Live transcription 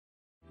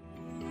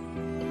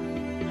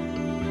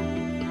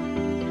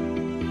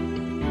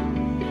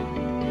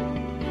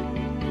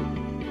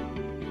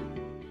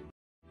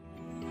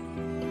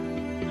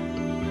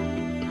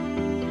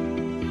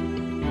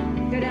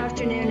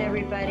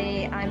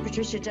everybody. I'm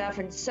Patricia Duff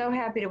and so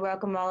happy to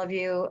welcome all of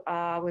you.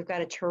 We've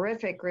got a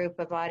terrific group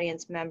of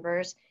audience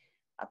members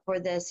for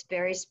this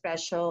very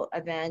special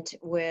event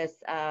with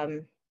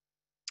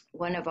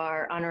one of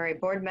our honorary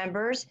board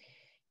members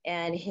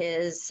and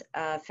his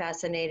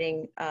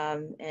fascinating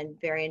and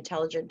very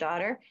intelligent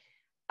daughter.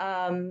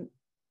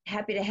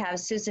 Happy to have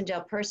Susan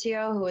Del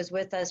Percio, who was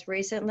with us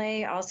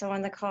recently, also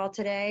on the call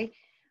today.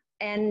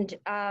 And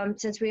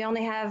since we're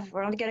only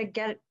going to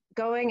get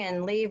going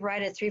and leave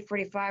right at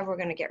 3:45, we're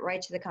going to get right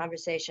to the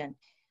conversation.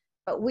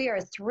 But we are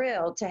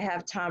thrilled to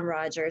have Tom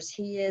Rogers.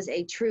 He is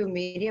a true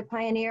media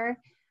pioneer.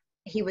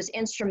 He was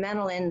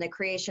instrumental in the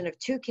creation of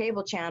 2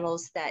 cable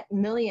channels that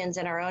millions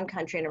in our own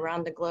country and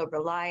around the globe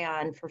rely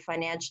on for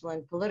financial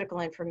and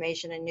political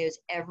information and news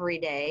every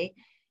day,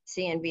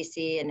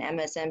 CNBC and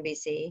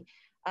MSNBC.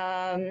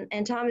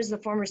 And Tom is the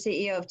former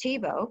CEO of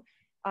TiVo,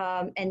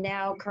 and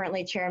now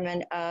currently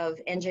chairman of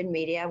Engine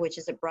Media, which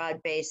is a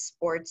broad-based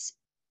sports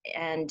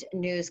and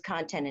news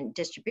content and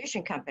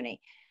distribution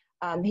company.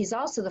 He's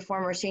also the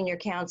former senior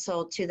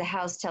counsel to the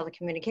House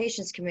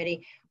Telecommunications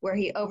Committee, where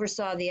he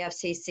oversaw the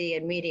FCC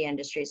and media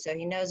industry. So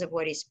he knows of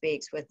what he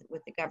speaks with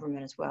the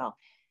government as well.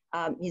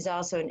 He's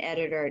also an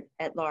editor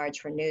at large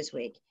for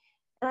Newsweek.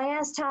 And I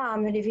asked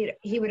Tom if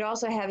he would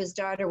also have his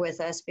daughter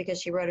with us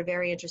because she wrote a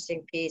very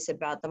interesting piece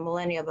about the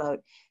millennial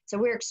vote. So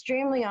we're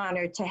extremely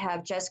honored to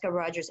have Jessica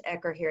Rogers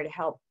Ecker here to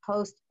help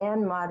host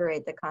and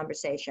moderate the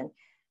conversation.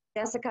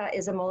 Jessica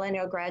is a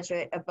millennial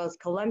graduate of both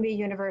Columbia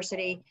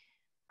University,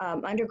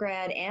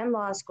 undergrad and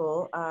law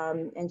school,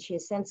 and she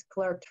has since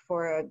clerked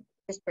for a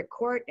district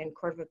court and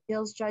court of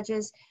appeals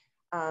judges.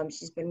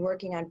 She's been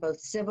working on both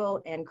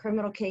civil and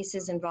criminal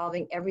cases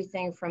involving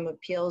everything from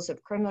appeals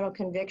of criminal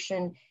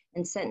conviction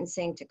and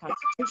sentencing to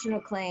constitutional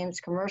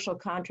claims, commercial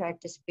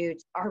contract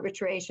disputes,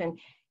 arbitration,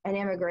 and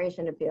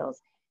immigration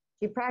appeals.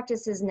 She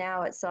practices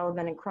now at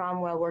Sullivan and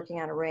Cromwell, working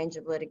on a range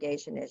of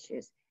litigation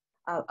issues.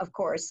 Of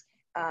course,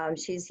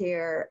 she's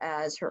here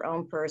as her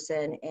own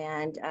person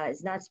and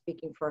is not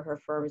speaking for her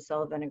firm,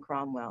 Sullivan and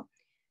Cromwell.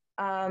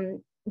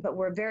 But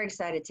we're very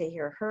excited to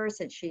hear her,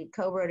 since she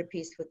co-wrote a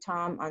piece with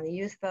Tom on the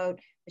youth vote,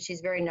 but she's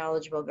very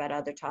knowledgeable about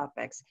other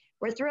topics.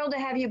 We're thrilled to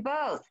have you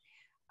both.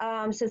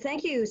 So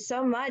thank you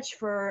so much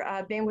for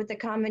being with the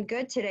Common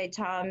Good today,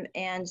 Tom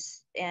and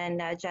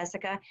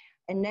Jessica.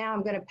 And now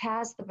I'm going to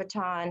pass the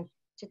baton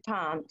to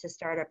Tom to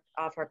start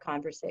off our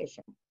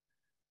conversation.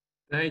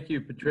 Thank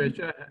you,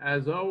 Patricia.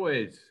 As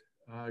always,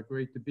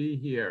 great to be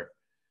here.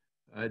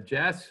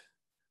 Jess,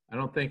 I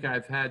don't think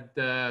I've had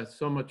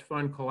so much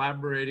fun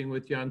collaborating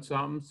with you on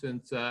something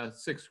since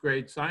 6th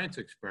grade science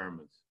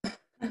experiments.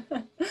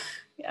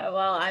 Yeah,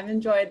 well, I've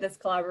enjoyed this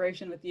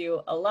collaboration with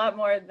you a lot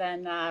more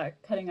than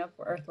cutting up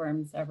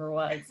earthworms ever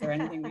was, or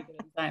anything we did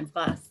in science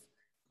class.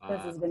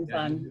 This has been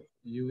fun.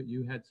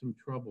 You had some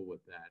trouble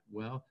with that.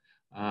 Well,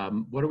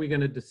 what are we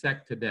going to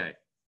dissect today?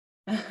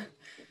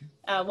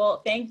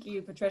 Well, thank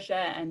you, Patricia,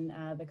 and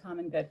the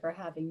Common Good for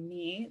having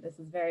me. This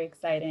is very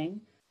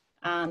exciting.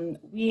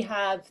 We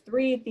have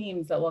 3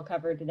 themes that we'll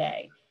cover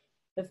today.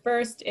 The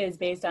first is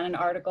based on an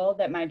article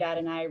that my dad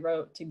and I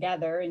wrote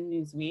together in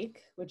Newsweek,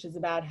 which is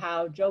about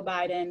how Joe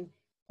Biden,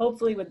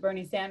 hopefully with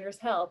Bernie Sanders'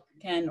 help,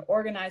 can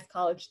organize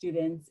college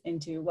students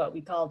into what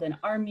we called an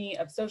army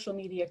of social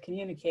media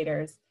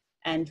communicators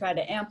and try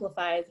to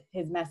amplify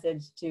his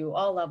message to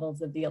all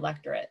levels of the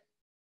electorate.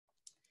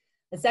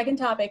 The second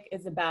topic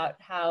is about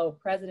how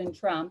President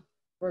Trump,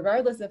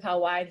 regardless of how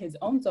wide his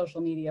own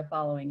social media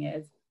following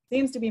is,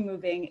 seems to be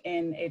moving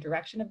in a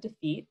direction of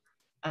defeat,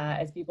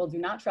 as people do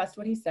not trust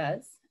what he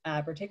says,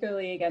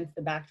 particularly against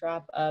the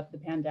backdrop of the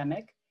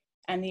pandemic,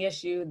 and the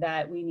issue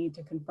that we need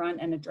to confront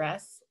and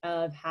address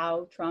of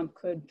how Trump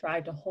could try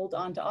to hold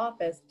on to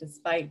office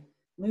despite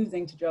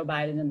losing to Joe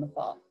Biden in the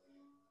fall.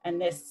 And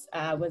this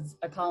was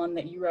a column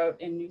that you wrote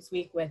in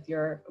Newsweek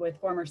with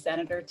former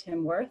Senator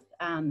Tim Wirth,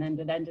 and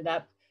it ended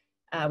up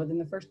within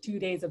the first 2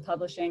 days of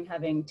publishing,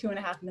 having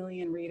 2.5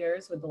 million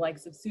readers, with the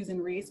likes of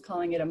Susan Reese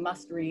calling it a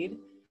must-read.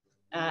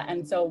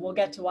 And so we'll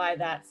get to why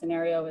that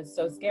scenario is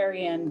so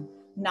scary and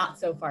not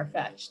so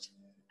far-fetched.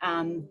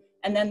 And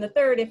then the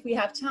third, if we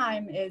have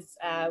time, is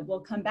we'll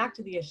come back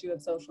to the issue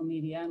of social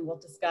media, and we'll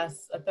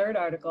discuss a third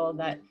article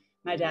that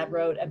my dad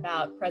wrote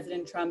about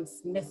President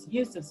Trump's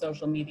misuse of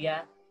social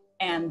media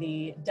and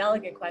the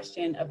delicate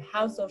question of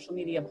how social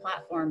media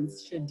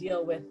platforms should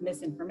deal with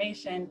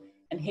misinformation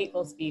and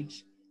hateful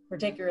speech,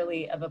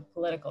 particularly of a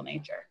political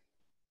nature.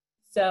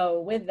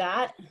 So with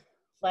that,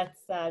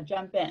 let's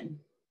jump in.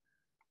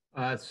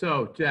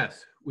 So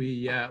Jess,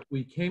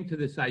 we came to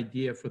this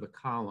idea for the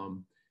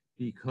column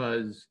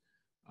because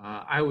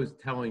I was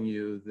telling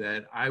you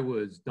that I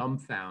was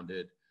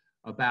dumbfounded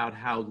about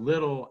how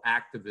little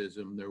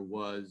activism there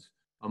was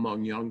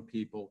among young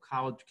people,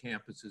 college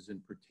campuses in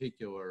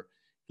particular,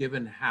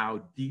 given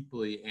how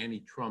deeply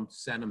anti-Trump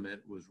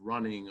sentiment was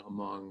running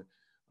among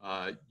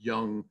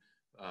young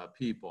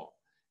people.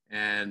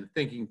 And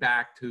thinking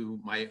back to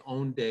my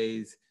own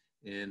days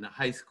in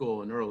high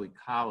school and early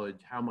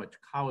college, how much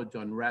college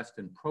unrest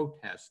and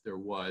protest there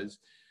was,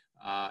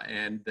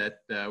 and that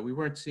we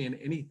weren't seeing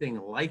anything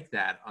like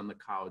that on the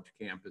college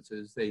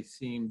campuses. They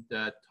seemed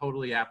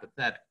totally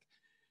apathetic.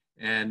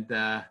 And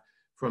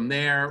from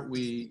there,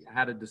 we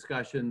had a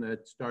discussion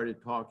that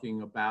started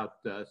talking about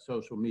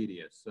social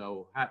media.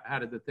 So how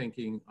did the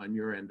thinking on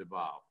your end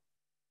evolve?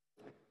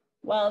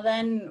 Well,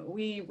 then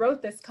we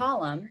wrote this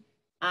column,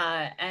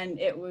 and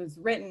it was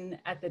written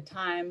at the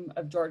time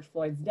of George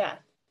Floyd's death.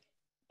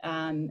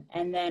 And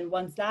then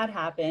once that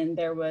happened,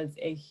 there was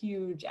a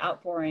huge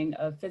outpouring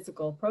of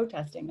physical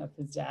protesting of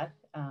his death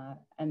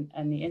and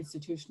the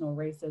institutional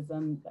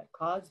racism that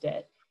caused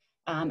it.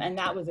 And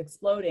that was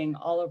exploding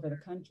all over the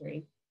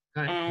country.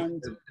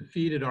 And it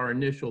defeated our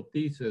initial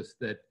thesis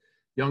that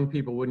young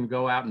people wouldn't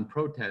go out and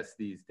protest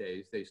these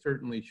days. They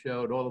certainly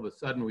showed. All of a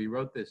sudden we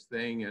wrote this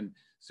thing, and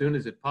as soon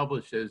as it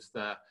publishes,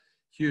 the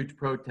huge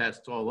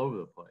protests all over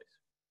the place.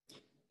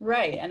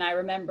 Right, and I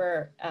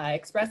remember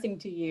expressing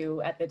to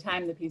you at the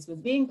time the piece was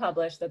being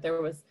published that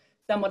there was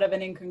somewhat of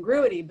an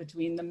incongruity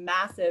between the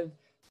massive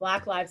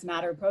Black Lives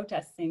Matter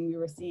protesting we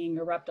were seeing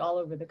erupt all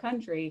over the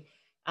country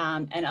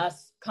and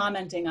us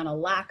commenting on a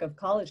lack of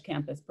college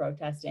campus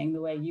protesting the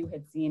way you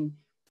had seen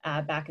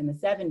back in the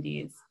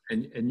 70s.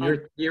 And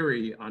your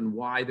theory on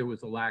why there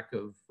was a lack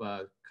of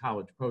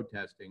college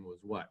protesting was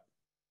what?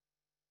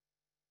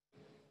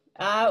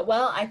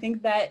 Well, I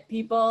think that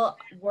people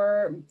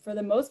were, for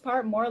the most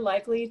part, more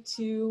likely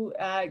to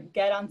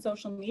get on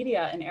social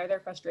media and air their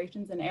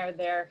frustrations and air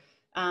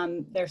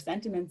their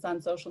sentiments on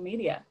social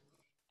media.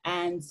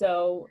 And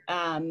so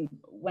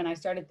when I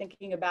started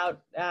thinking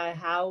about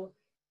how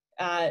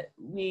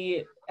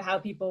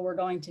people were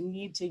going to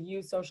need to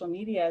use social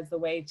media as the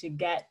way to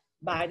get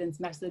Biden's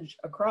message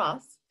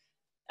across,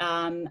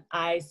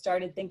 I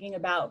started thinking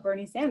about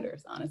Bernie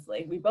Sanders,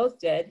 honestly. We both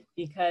did,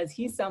 because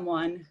he's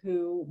someone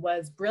who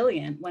was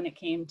brilliant when it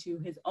came to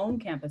his own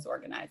campus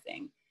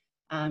organizing.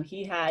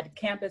 He had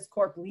campus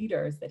corp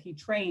leaders that he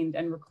trained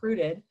and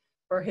recruited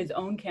for his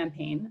own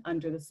campaign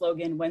under the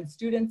slogan, "When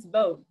students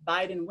vote,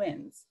 Biden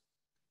wins."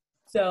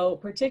 So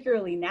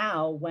particularly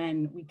now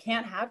when we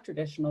can't have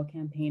traditional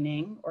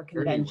campaigning or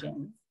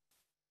conventions.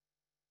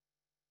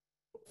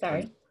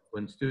 Sorry?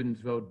 When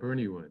students vote,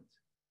 Bernie wins.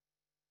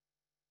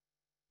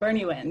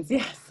 Bernie wins,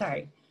 yes,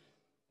 sorry.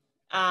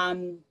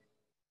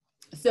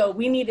 So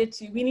we need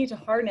to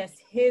harness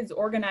his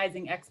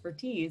organizing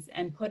expertise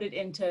and put it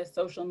into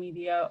social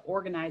media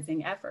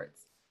organizing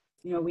efforts.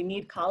 You know, we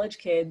need college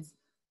kids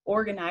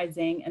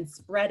organizing and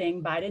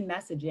spreading Biden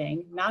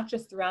messaging, not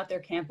just throughout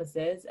their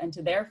campuses and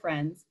to their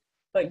friends,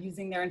 but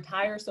using their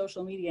entire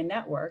social media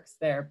networks,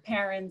 their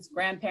parents,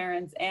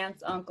 grandparents,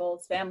 aunts,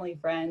 uncles, family,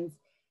 friends,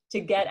 to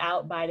get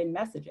out Biden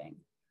messaging.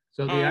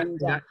 So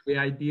the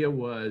idea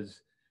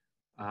was,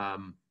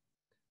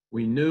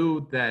 we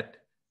knew that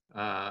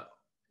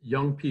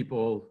young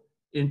people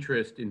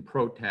interest in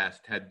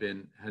protest had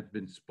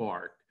been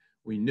sparked.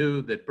 We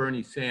knew that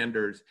Bernie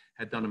Sanders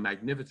had done a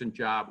magnificent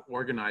job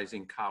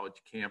organizing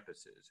college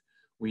campuses.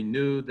 We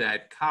knew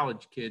that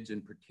college kids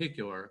in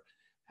particular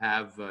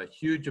have a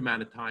huge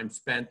amount of time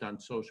spent on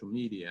social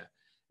media.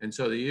 And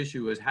so the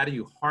issue is, how do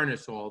you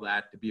harness all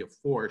that to be a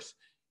force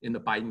in the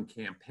Biden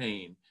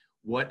campaign?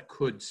 What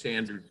could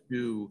Sanders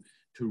do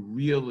to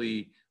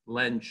really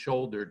lend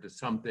shoulder to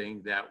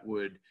something that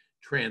would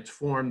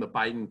transform the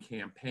Biden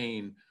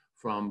campaign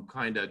from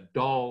kind of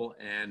dull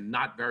and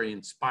not very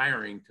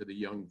inspiring to the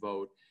young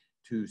vote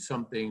to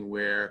something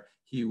where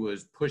he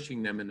was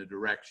pushing them in a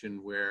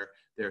direction where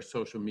their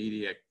social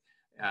media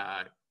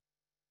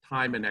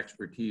time and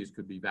expertise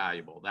could be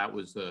valuable? That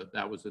was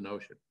the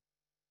notion.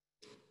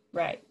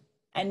 Right.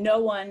 And no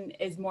one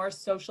is more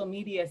social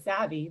media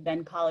savvy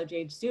than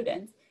college-age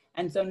students.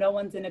 And so no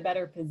one's in a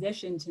better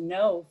position to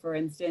know, for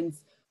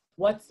instance,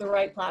 what's the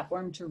right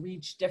platform to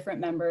reach different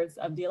members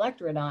of the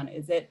electorate on?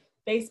 Is it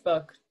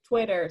Facebook,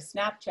 Twitter,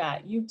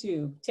 Snapchat,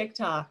 YouTube,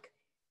 TikTok?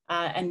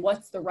 And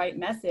what's the right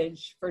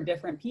message for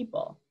different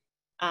people?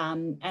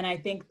 And I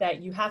think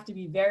that you have to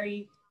be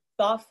very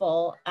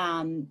thoughtful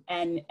and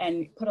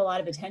put a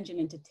lot of attention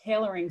into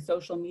tailoring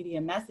social media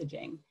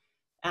messaging,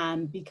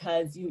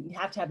 because you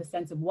have to have a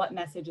sense of what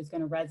message is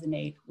going to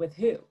resonate with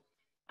who.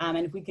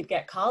 And if we could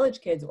get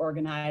college kids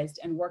organized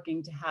and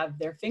working to have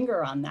their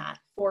finger on that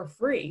for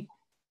free,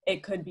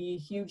 it could be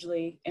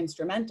hugely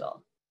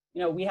instrumental.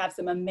 You know, we have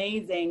some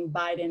amazing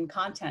Biden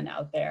content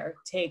out there.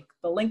 Take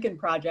the Lincoln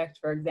Project,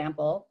 for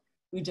example.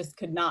 We just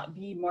could not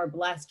be more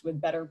blessed with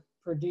better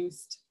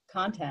produced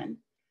content.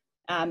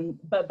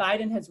 But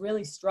Biden has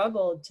really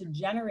struggled to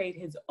generate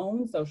his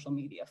own social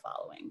media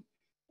following,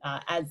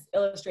 as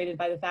illustrated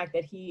by the fact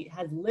that he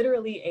has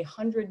literally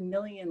 100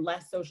 million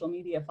less social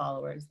media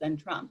followers than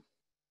Trump.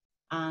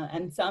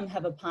 And some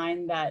have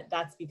opined that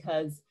that's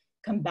because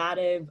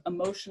combative,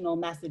 emotional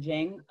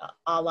messaging,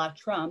 a la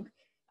Trump,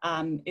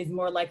 is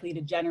more likely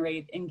to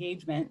generate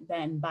engagement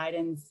than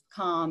Biden's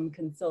calm,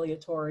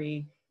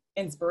 conciliatory,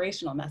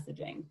 inspirational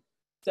messaging.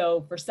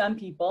 So for some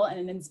people,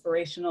 an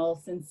inspirational,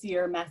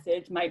 sincere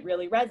message might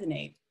really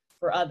resonate.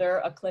 For other,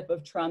 a clip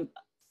of Trump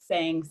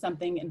saying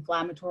something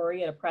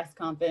inflammatory at a press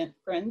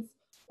conference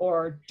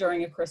or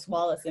during a Chris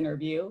Wallace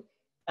interview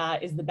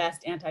is the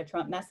best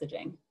anti-Trump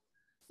messaging.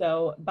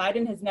 So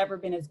Biden has never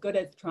been as good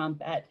as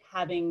Trump at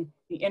having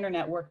the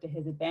internet work to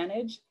his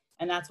advantage.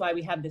 And that's why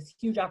we have this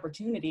huge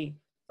opportunity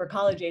for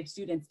college-age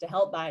students to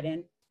help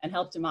Biden and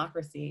help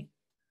democracy.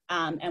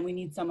 And we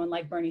need someone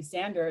like Bernie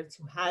Sanders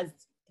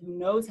who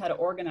knows how to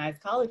organize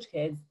college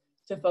kids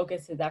to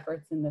focus his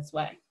efforts in this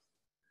way.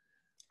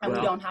 And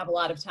we don't have a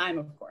lot of time,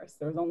 of course.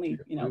 There's only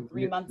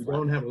 3 months left. We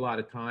don't have a lot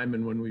of time.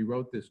 And when we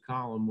wrote this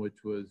column,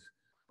 which was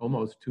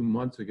almost 2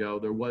 months ago,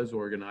 there was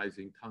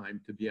organizing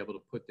time to be able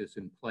to put this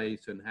in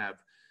place and have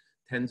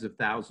tens of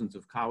thousands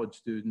of college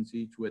students,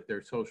 each with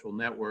their social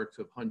networks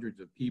of hundreds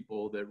of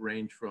people that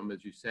range from,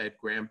 as you said,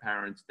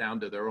 grandparents down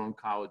to their own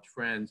college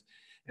friends,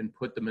 and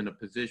put them in a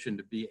position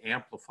to be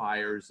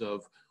amplifiers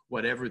of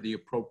whatever the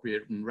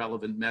appropriate and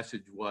relevant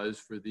message was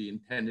for the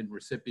intended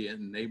recipient,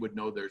 and they would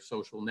know their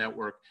social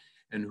network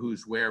and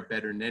who's where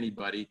better than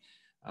anybody,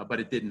 but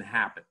it didn't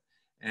happen.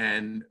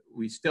 And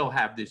we still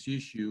have this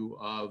issue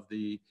of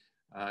the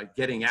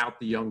getting out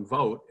the young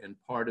vote, and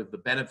part of the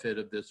benefit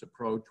of this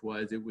approach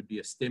was it would be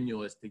a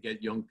stimulus to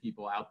get young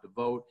people out to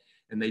vote,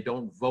 and they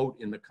don't vote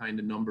in the kind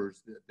of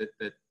numbers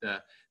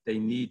that they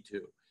need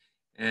to.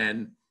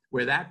 And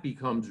where that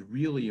becomes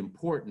really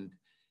important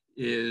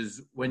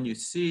is when you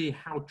see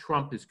how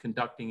Trump is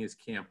conducting his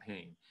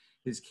campaign.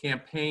 His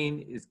campaign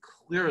is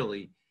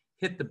clearly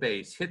hit the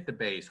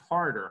base,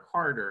 harder,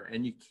 harder,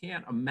 and you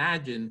can't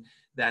imagine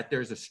that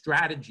there's a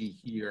strategy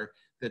here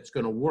that's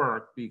going to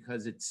work,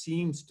 because it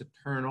seems to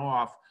turn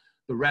off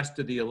the rest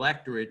of the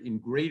electorate in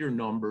greater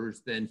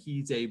numbers than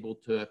he's able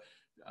to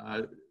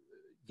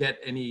get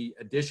any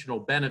additional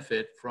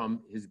benefit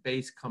from his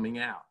base coming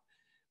out.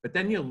 But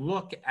then you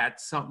look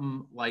at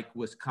something like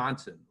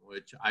Wisconsin,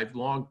 which I've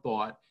long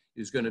thought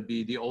is going to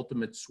be the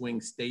ultimate swing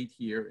state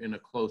here in a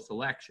close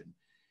election.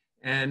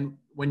 And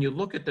when you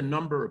look at the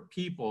number of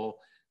people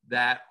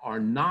that are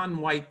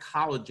non-white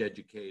college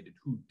educated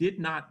who did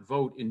not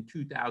vote in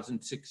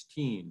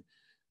 2016,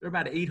 there are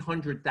about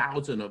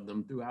 800,000 of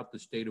them throughout the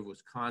state of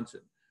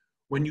Wisconsin.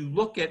 When you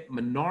look at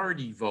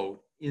minority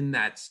vote in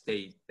that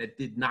state that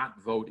did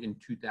not vote in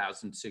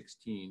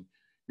 2016,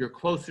 you're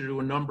closer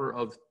to a number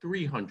of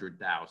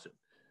 300,000.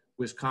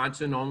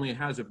 Wisconsin only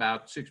has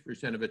about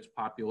 6% of its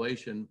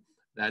population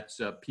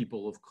that's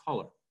people of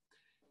color.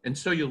 And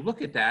so you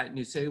look at that and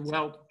you say,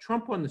 well,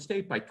 Trump won the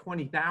state by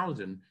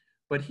 20,000,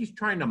 but he's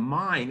trying to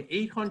mine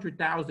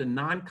 800,000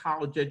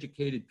 non-college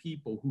educated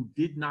people who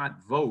did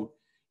not vote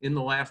in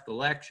the last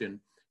election.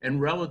 And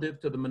relative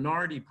to the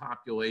minority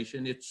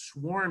population, it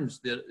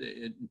swarms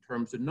in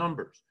terms of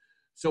numbers.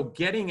 So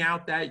getting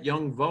out that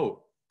young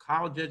vote,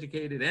 college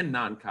educated and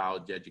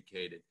non-college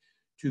educated,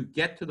 to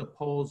get to the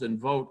polls and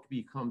vote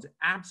becomes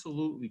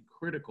absolutely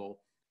critical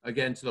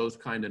against those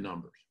kind of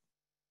numbers.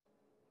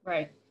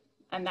 Right.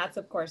 And that's,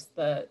 of course,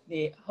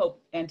 the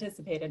hope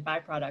anticipated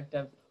byproduct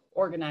of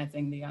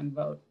organizing the young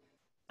vote,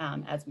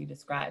 as we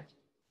described.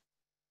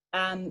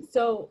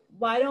 So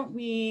why don't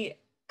we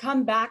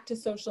come back to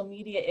social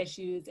media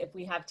issues if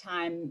we have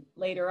time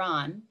later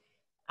on.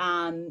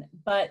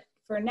 But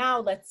for now,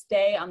 let's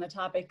stay on the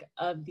topic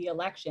of the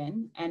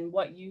election and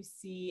what you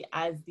see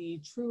as the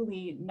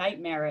truly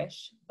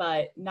nightmarish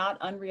but not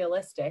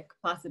unrealistic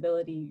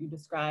possibility you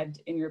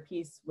described in your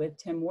piece with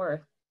Tim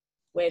Wirth,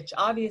 which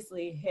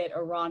obviously hit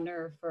a raw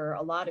nerve for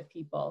a lot of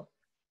people,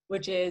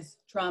 which is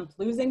Trump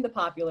losing the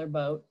popular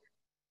vote,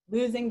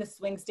 losing the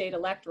swing state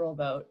electoral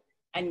vote,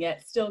 and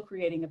yet still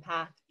creating a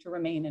path to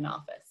remain in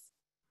office.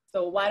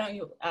 So why don't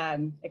you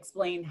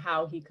explain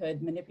how he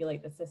could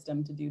manipulate the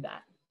system to do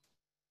that?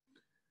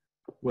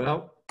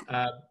 Well,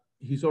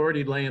 he's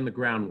already laying the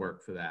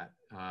groundwork for that.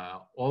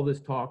 All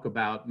this talk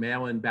about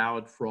mail-in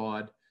ballot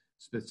fraud,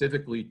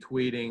 specifically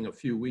tweeting a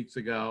few weeks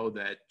ago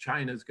that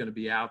China's going to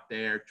be out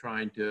there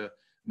trying to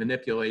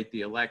manipulate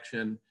the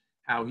election,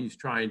 how he's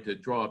trying to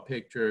draw a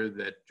picture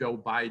that Joe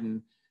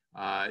Biden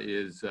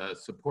is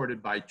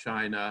supported by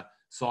China,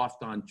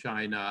 soft on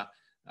China,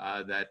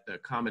 that the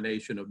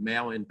combination of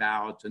mail-in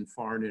ballots and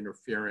foreign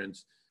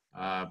interference,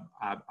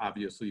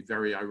 obviously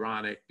very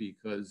ironic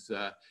because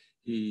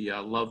he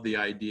loved the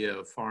idea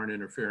of foreign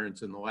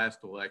interference in the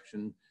last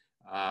election.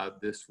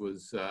 This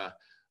was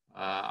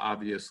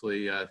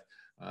obviously,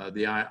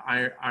 the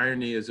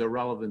irony is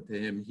irrelevant to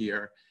him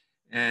here.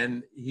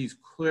 And he's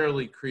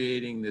clearly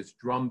creating this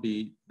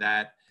drumbeat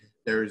that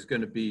there is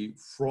going to be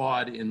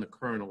fraud in the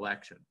current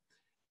election.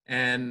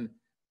 And,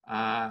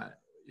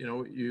 you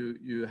know,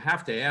 you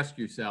have to ask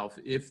yourself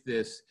if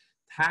this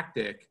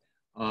tactic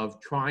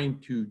of trying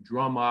to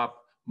drum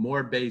up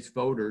more base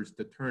voters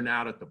to turn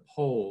out at the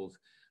polls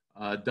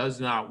does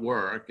not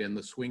work, and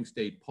the swing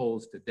state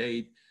polls to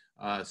date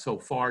so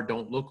far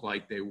don't look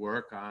like they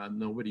work.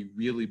 Nobody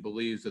really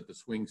believes that the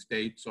swing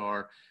states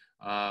are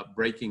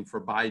breaking for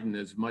Biden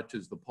as much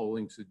as the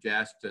polling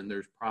suggests, and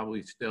there's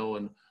probably still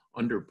an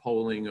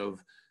underpolling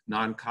of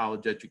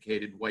non-college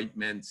educated white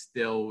men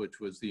still, which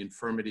was the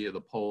infirmity of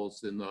the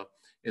polls in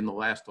the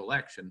last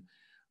election.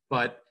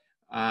 But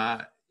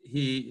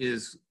he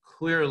is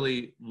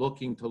clearly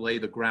looking to lay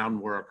the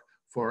groundwork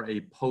for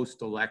a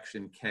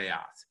post-election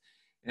chaos.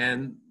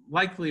 And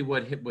likely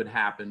what would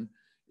happen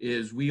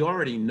is we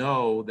already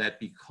know that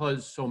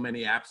because so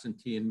many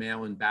absentee and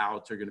mail-in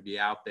ballots are going to be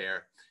out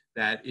there,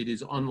 that it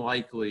is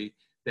unlikely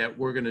that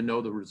we're going to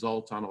know the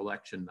results on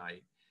election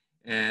night.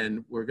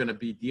 And we're going to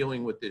be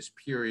dealing with this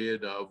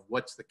period of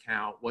what's the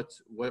count,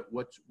 what's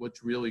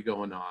really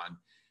going on.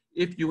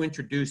 If you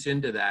introduce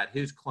into that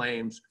his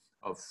claims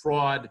of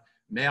fraud,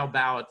 mail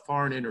ballot,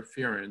 foreign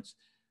interference,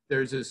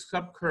 there's a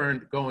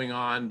subcurrent going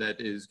on that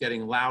is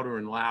getting louder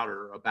and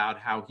louder about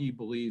how he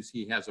believes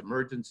he has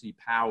emergency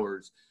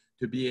powers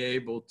to be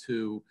able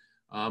to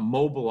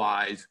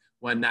mobilize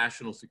when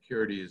national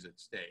security is at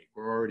stake.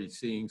 We're already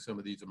seeing some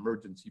of these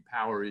emergency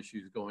power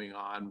issues going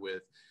on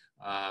with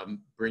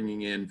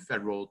bringing in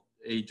federal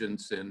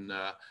agents in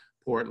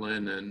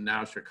Portland and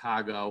now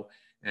Chicago,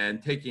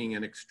 and taking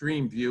an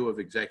extreme view of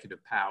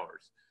executive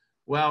powers.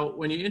 Well,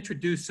 when you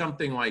introduce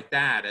something like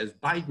that, as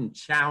Biden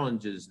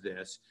challenges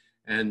this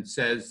and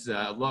says,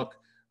 look,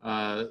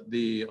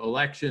 the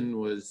election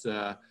was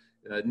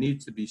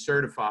needs to be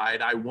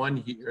certified. I won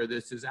here.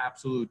 This is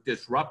absolute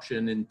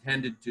disruption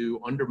intended to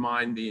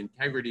undermine the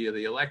integrity of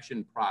the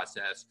election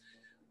process.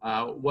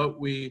 What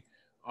we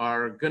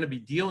are going to be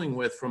dealing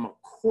with from a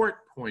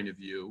court point of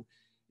view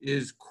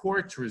is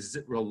courts'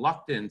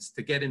 reluctance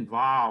to get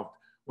involved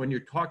when you're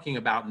talking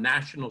about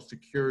national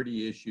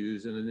security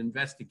issues and an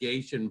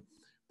investigation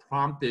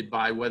prompted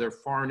by whether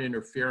foreign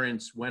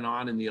interference went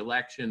on in the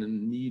election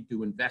and the need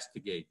to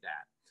investigate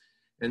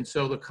that. And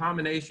so the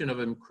combination of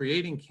him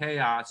creating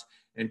chaos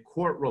and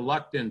court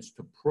reluctance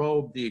to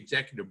probe the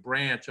executive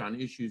branch on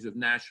issues of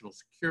national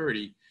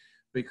security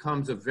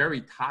becomes a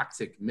very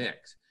toxic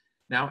mix.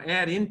 Now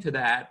add into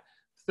that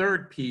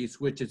third piece,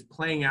 which is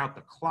playing out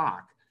the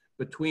clock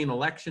between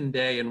election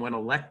day and when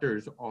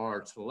electors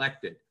are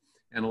selected.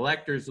 And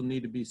electors will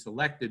need to be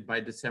selected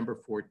by December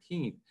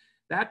 14th.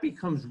 That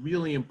becomes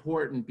really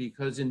important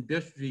because in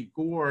Bush v.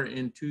 Gore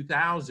in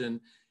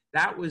 2000,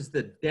 that was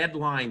the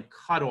deadline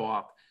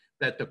cutoff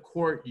that the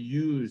court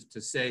used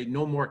to say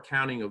no more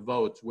counting of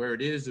votes. Where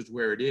it is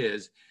where it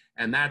is.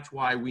 And that's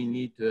why we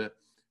need to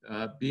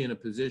be in a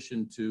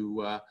position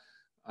to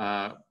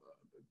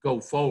go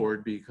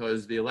forward,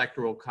 because the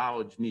Electoral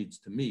College needs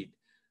to meet.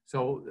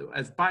 So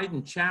as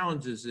Biden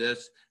challenges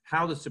this,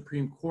 how the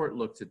Supreme Court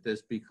looks at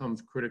this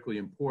becomes critically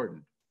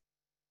important.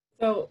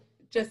 So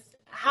just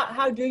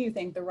how do you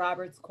think the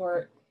Roberts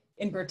Court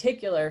in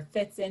particular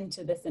fits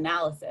into this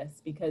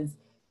analysis? Because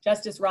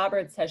Justice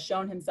Roberts has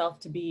shown himself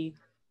to be,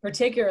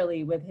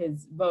 particularly with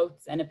his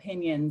votes and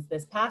opinions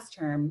this past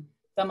term,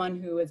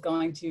 someone who is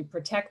going to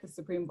protect the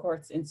Supreme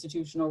Court's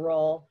institutional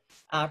role,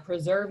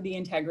 preserve the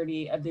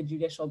integrity of the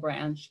judicial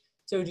branch.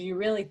 So do you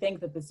really think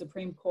that the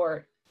Supreme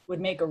Court would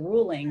make a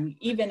ruling,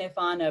 even if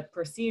on a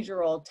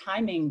procedural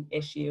timing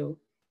issue,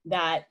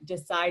 that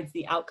decides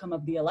the outcome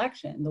of the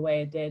election the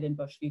way it did in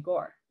Bush v.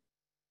 Gore?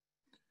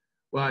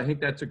 Well, I think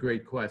that's a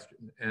great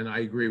question, and I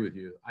agree with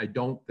you. I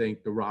don't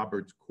think the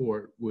Roberts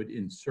Court would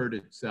insert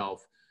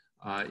itself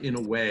in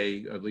a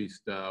way, at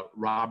least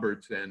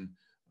Roberts and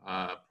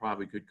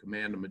probably could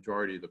command a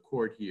majority of the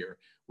court here,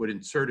 would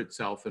insert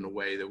itself in a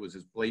way that was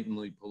as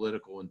blatantly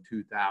political in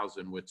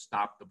 2000, which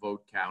stopped the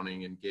vote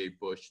counting and gave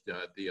Bush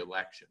the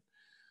election.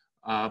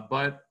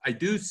 But I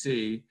do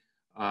see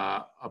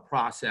a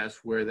process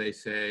where they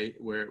say,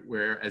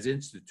 where as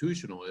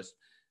institutionalists,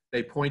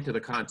 they point to the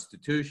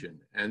Constitution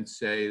and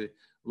say,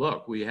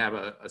 look, we have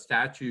a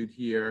statute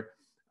here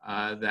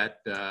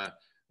that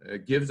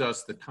gives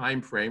us the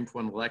time frame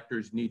for when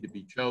electors need to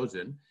be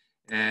chosen.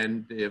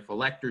 And if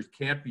electors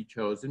can't be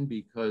chosen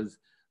because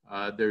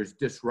there's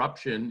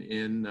disruption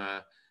in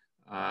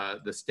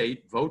the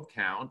state vote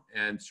count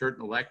and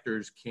certain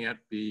electors can't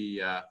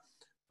be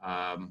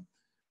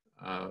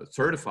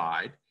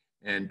certified,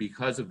 and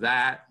because of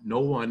that, no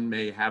one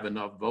may have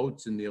enough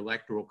votes in the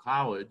Electoral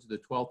College, the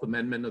 12th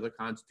Amendment of the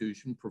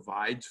Constitution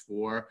provides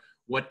for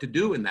what to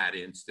do in that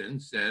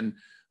instance. And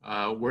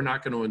we're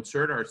not going to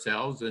insert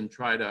ourselves and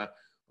try to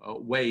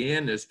weigh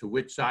in as to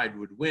which side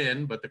would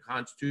win, but the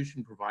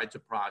Constitution provides a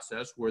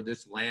process where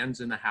this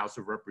lands in the House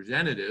of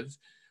Representatives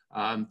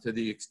to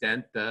the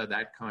extent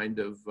that kind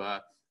of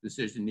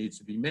decision needs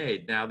to be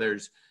made. Now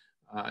there's,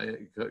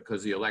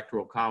 because the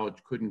Electoral College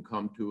couldn't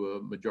come to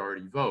a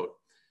majority vote.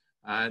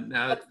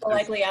 Now, what's the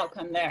likely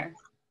outcome there?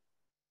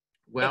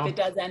 Well, if it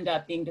does end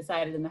up being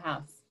decided in the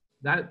House?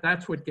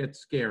 That's what gets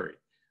scary.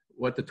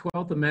 What the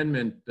 12th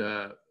Amendment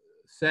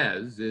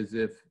says is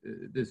if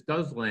this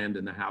does land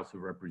in the House of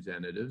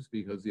Representatives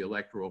because the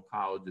Electoral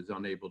College is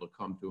unable to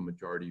come to a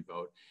majority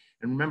vote.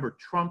 And remember,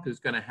 Trump is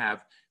going to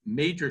have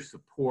major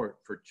support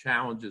for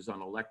challenges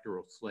on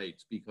electoral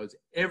slates because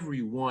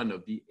every one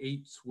of the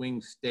 8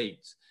 swing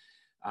states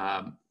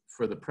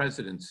for the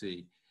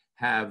presidency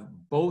have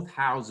both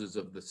houses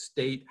of the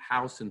state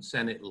House and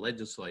Senate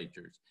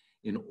legislatures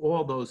in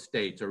all those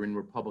states are in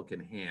Republican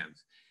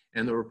hands.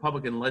 And the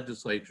Republican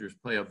legislatures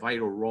play a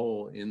vital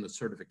role in the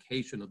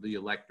certification of the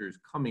electors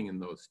coming in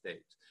those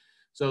states.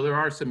 So there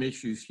are some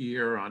issues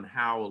here on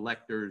how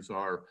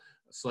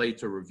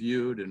slates are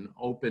reviewed and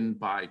opened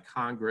by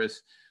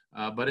Congress.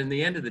 But in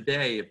the end of the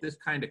day, if this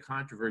kind of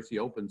controversy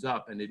opens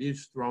up and it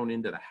is thrown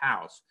into the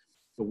House,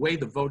 the way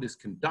the vote is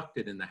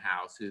conducted in the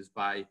House is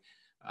by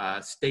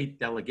state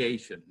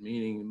delegation,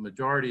 meaning the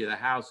majority of the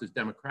House is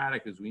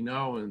Democratic, as we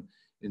know, and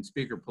in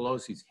Speaker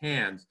Pelosi's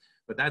hands,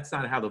 but that's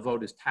not how the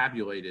vote is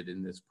tabulated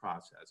in this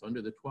process.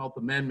 Under the 12th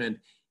Amendment,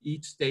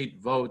 each state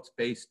votes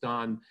based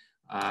on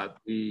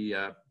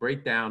the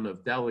breakdown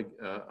of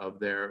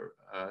their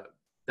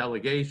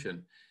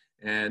delegation.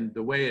 And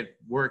the way it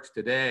works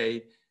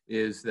today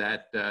is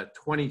that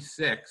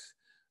 26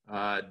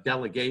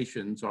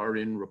 delegations are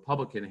in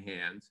Republican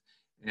hands,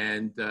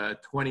 and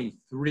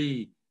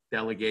 23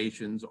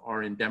 delegations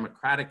are in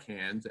Democratic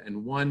hands,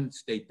 and one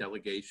state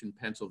delegation,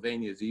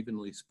 Pennsylvania, is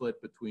evenly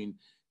split between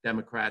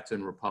Democrats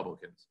and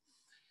Republicans.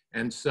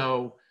 And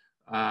so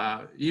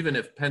even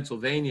if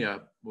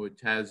Pennsylvania, which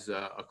has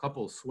a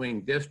couple of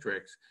swing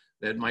districts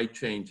that might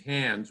change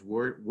hands,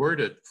 were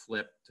to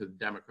flip to the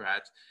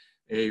Democrats,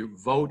 a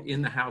vote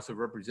in the House of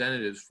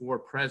Representatives for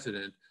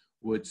president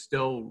would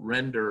still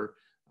render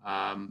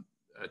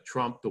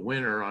Trump the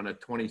winner on a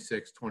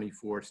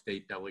 26-24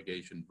 state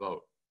delegation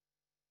vote.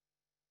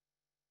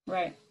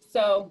 Right.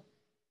 So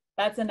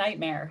that's a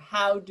nightmare.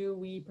 How do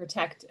we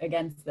protect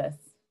against this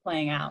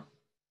playing out?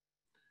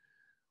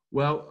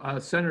 Well,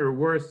 Senator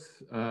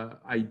Worth's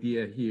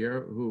idea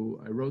here,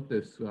 who I wrote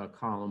this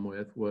column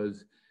with,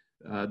 was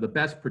the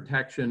best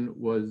protection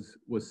was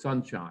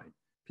sunshine.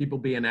 People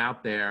being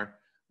out there,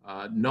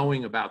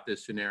 knowing about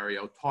this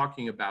scenario,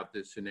 talking about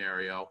this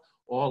scenario,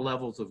 all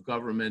levels of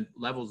government,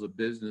 levels of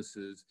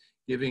businesses,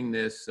 giving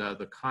this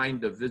the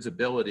kind of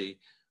visibility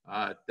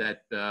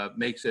that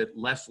makes it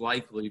less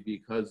likely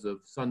because of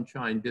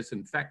sunshine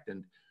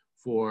disinfectant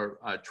for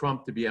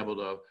Trump to be able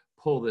to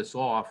pull this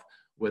off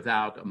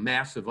without a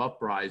massive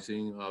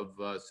uprising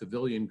of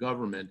civilian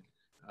government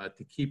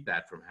to keep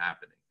that from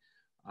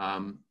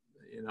happening.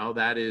 You know,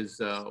 that is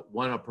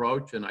one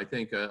approach, and I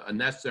think a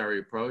necessary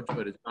approach,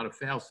 but it's not a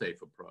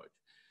fail-safe approach.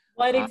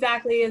 What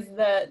exactly is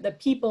the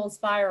people's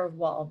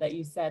firewall that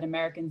you said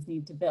Americans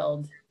need to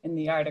build in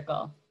the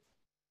article?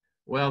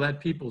 Well, that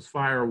people's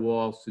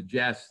firewall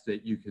suggests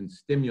that you can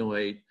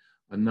stimulate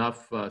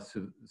enough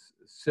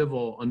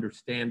civil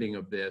understanding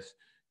of this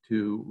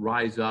to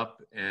rise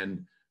up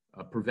and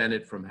prevent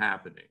it from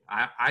happening.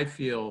 I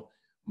feel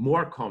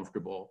more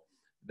comfortable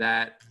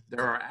that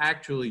there are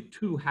actually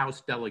 2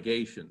 House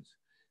delegations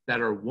that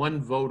are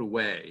 1 vote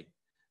away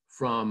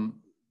from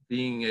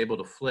being able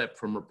to flip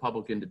from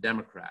Republican to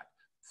Democrat.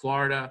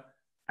 Florida,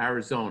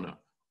 Arizona,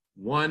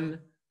 1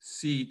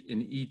 seat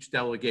in each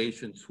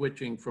delegation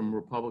switching from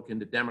Republican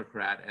to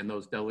Democrat, and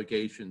those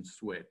delegations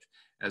switch.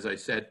 As I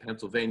said,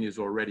 Pennsylvania is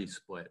already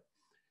split.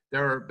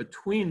 There are,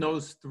 between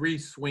those 3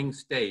 swing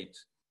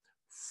states,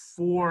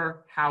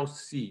 4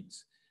 House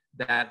seats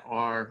that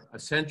are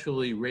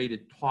essentially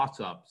rated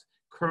toss-ups,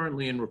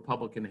 currently in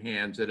Republican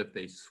hands, that if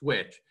they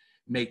switch,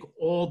 make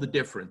all the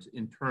difference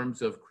in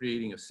terms of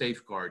creating a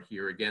safeguard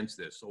here against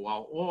this. So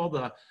while all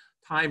the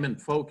time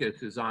and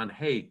focus is on,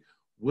 hey,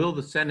 will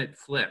the Senate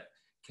flip?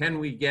 Can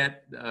we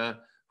get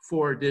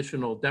 4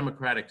 additional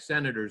Democratic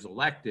senators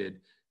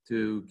elected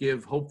to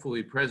give,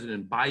 hopefully,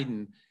 President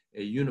Biden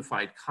a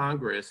unified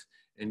Congress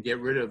and get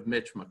rid of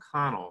Mitch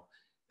McConnell?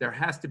 There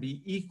has to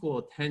be equal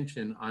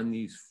attention on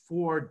these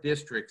 4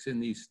 districts in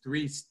these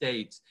 3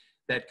 states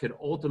that could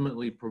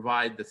ultimately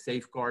provide the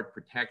safeguard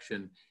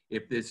protection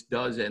if this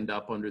does end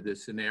up under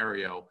this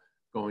scenario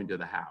going to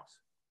the House,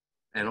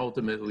 and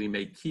ultimately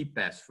may keep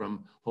this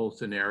whole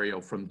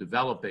scenario from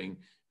developing,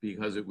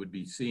 because it would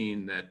be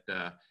seen that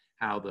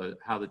how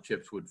the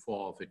chips would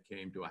fall if it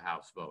came to a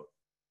House vote.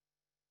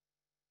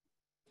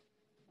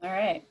 All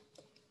right.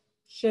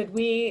 Should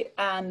we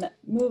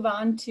move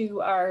on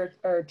to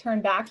or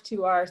turn back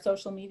to our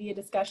social media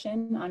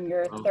discussion on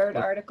your 3rd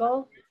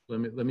article?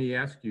 Let me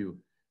ask you,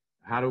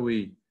 how do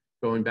we,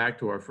 going back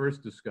to our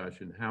first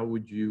discussion, how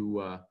would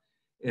you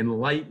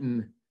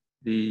enlighten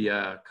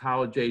the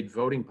college-age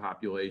voting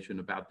population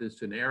about this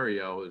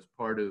scenario as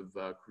part of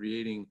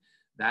creating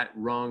that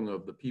rung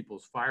of the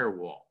people's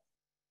firewall?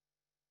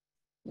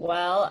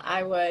 Well,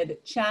 I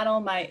would channel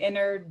my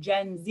inner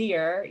Gen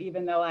Zer,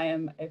 even though I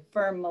am a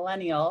firm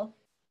millennial.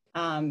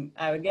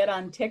 I would get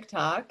on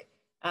TikTok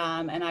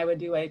and I would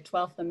do a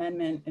 12th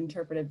Amendment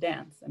interpretive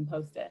dance and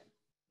post it.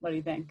 What do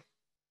you think?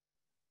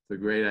 It's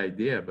a great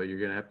idea, but you're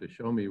going to have to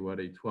show me what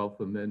a 12th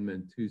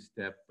Amendment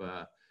 2-step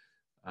that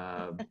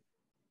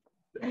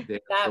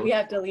we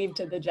have to leave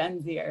to the Gen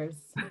Zers.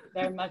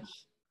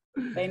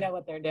 They know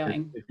what they're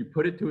doing. If you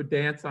put it to a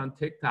dance on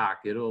TikTok,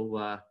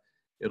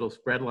 it'll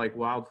spread like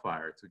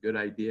wildfire. It's a good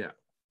idea.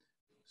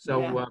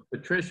 So, yeah.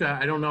 Patricia,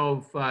 I don't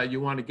know if you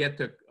want to get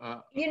to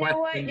you know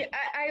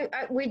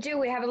what, we do.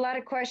 We have a lot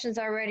of questions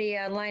already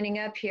lining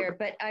up here,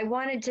 but I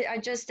wanted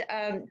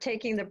to,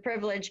 taking the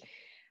privilege,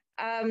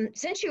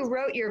 since you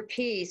wrote your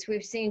piece,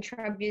 we've seen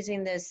Trump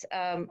using this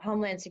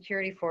Homeland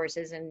Security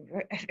forces in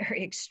a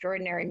very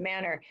extraordinary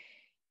manner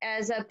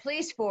as a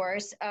police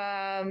force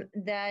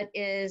that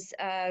is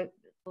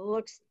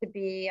looks to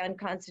be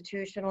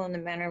unconstitutional in the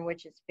manner in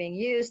which it's being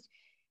used.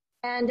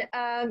 And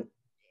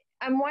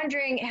I'm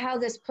wondering how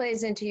this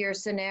plays into your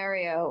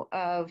scenario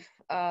of,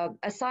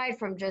 aside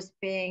from just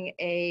being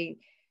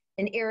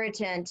an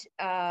irritant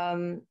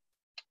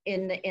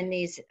in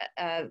these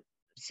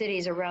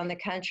cities around the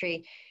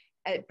country,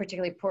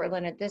 particularly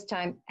Portland at this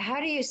time, how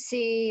do you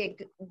see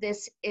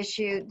this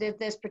issue,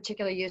 this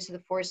particular use of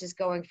the forces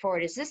going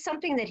forward? Is this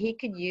something that he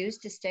could use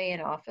to stay in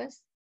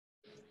office?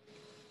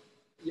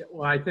 Yeah,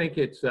 well, I think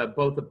it's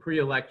both a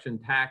pre-election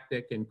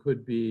tactic and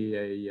could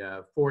be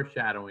a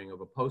foreshadowing of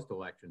a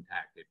post-election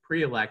tactic.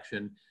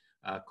 Pre-election,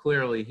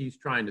 clearly he's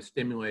trying to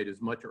stimulate as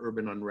much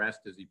urban unrest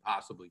as he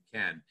possibly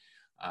can.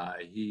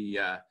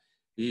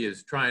 He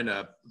is trying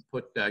to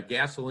put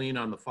gasoline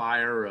on the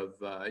fire of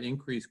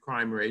increased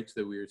crime rates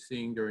that we are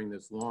seeing during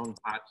this long,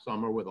 hot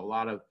summer with a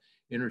lot of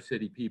inner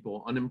city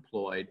people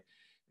unemployed.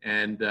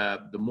 And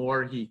the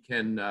more he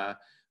can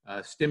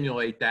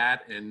stimulate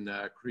that and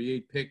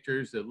create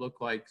pictures that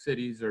look like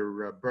cities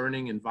are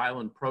burning in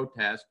violent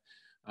protest,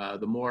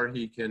 the more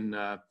he can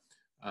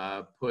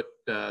put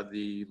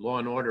the law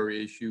and order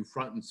issue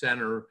front and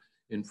center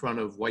in front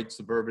of white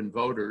suburban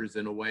voters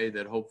in a way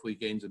that hopefully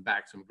gains him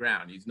back some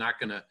ground. He's not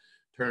going to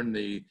turn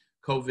the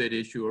COVID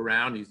issue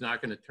around. He's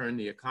not going to turn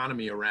the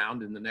economy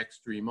around in the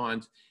next 3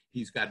 months.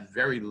 He's got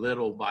very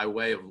little by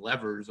way of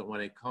levers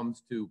when it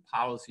comes to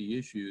policy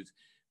issues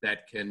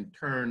that can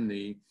turn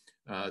the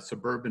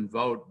suburban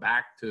vote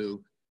back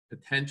to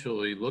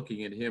potentially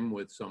looking at him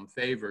with some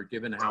favor,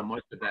 given how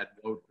much of that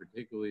vote,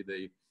 particularly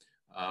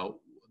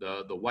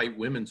the white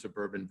women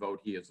suburban vote,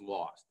 he has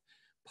lost.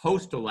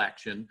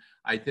 Post-election,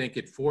 I think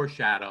it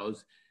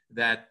foreshadows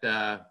that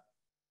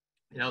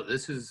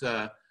this is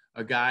a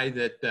guy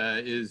that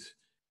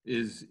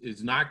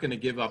is not going to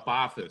give up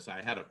office.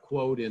 I had a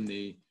quote in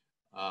the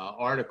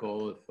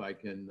article, if I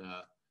can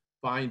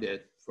find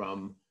it,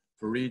 from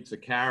Fareed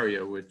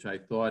Zakaria, which I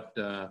thought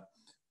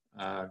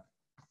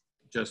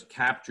just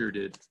captured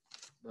it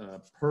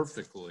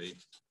perfectly,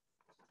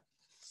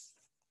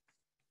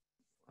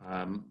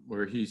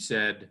 where he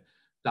said,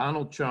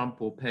 Donald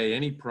Trump will pay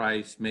any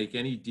price, make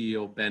any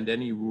deal, bend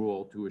any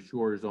rule to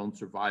assure his own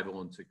survival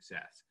and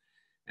success.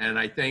 And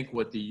I think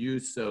what the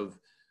use of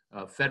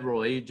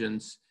federal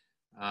agents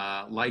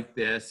like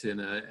this in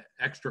an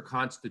extra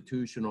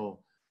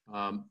constitutional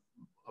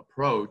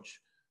approach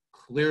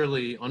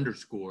clearly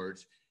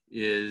underscores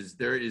is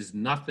there is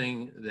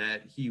nothing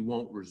that he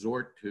won't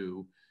resort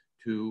to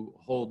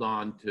hold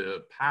on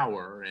to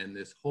power. And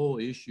this whole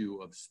issue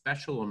of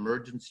special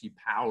emergency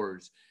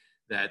powers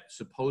that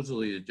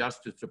supposedly the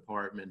Justice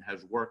Department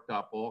has worked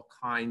up all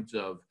kinds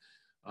of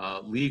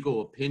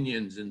legal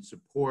opinions in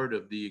support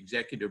of the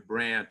executive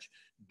branch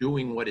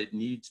doing what it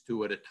needs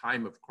to at a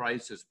time of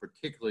crisis,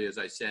 particularly, as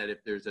I said,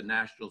 if there's a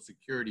national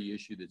security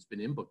issue that's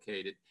been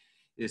implicated,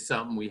 is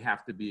something we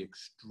have to be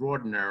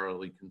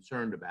extraordinarily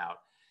concerned about.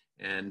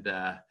 And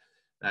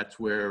that's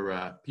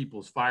where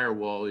people's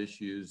firewall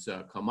issues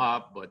come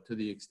up. But to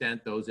the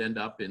extent those end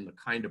up in the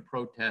kind of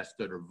protests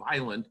that are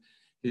violent,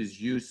 his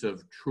use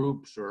of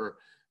troops or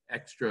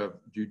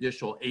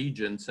extrajudicial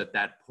agents at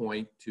that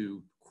point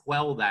to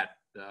quell that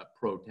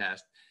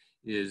protest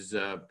is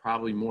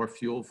probably more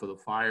fuel for the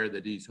fire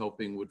that he's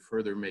hoping would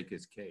further make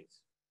his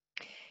case.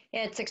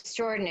 Yeah, it's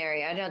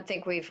extraordinary. I don't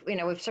think we've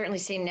certainly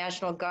seen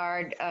National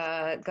Guard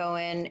go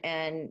in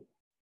and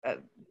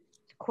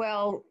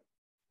quell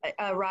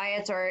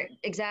riots or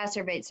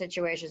exacerbate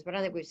situations, but I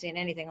don't think we've seen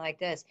anything like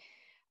this.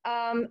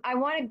 I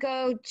want to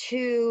go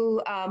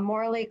to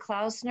Morley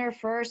Klausner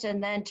first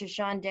and then to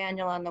Sean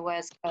Daniel on the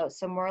West Coast.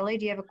 So Morley,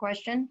 do you have a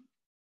question?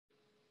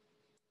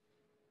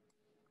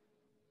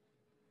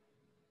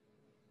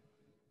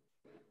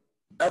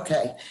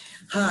 Okay.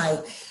 Hi.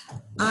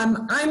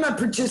 I'm a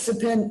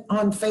participant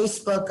on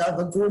Facebook of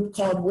a group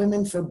called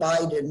Women for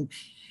Biden.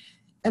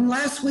 And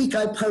last week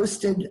I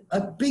posted a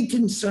big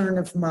concern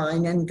of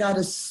mine and got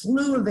a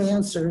slew of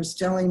answers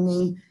telling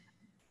me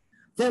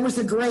there was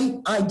a great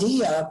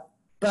idea,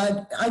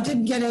 but I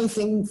didn't get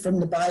anything from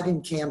the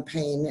Biden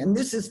campaign. And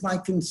this is my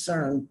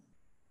concern.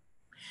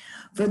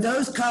 For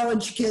those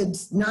college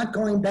kids not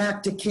going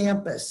back to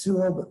campus who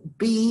will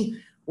be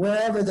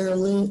wherever they're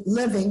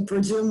living,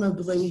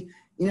 presumably,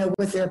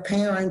 with their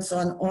parents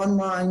on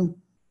online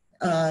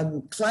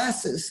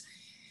classes,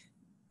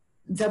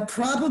 they're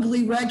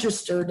probably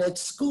registered at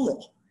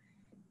school.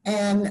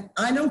 And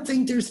I don't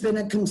think there's been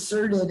a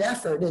concerted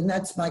effort, and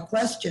that's my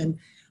question,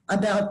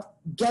 about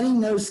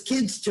getting those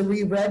kids to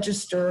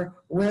re-register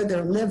where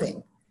they're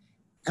living.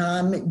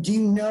 Do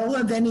you know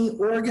of any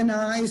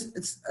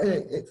organized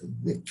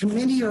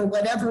committee or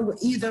whatever,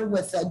 either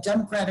with the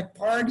Democratic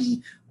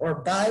Party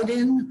or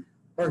Biden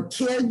or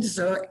kids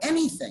or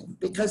anything?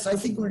 Because I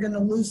think we're going to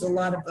lose a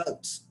lot of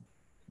votes.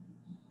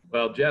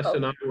 Well, Jess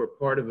and I were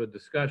part of a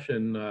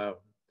discussion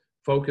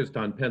focused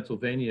on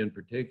Pennsylvania in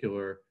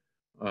particular,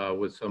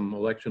 with some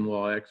election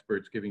law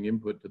experts giving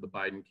input to the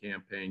Biden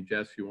campaign.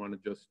 Jess, you want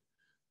to just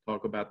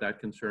talk about that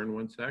concern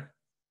 1 sec?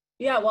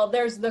 Yeah, well,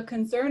 there's the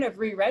concern of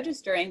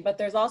re-registering, but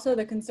there's also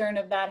the concern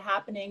of that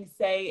happening,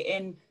 say,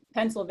 in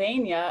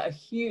Pennsylvania, a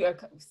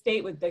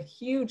state with the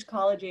huge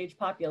college-age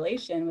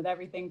population, with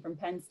everything from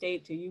Penn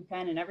State to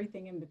UPenn and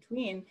everything in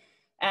between.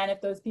 And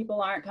if those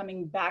people aren't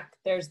coming back,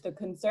 there's the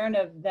concern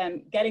of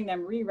them getting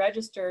them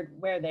re-registered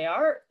where they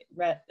are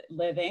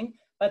living,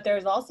 but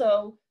there's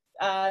also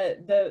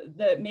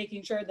the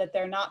making sure that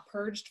they're not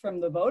purged from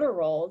the voter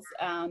rolls,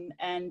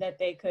 and that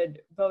they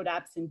could vote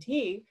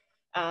absentee,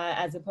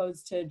 as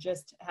opposed to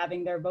just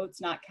having their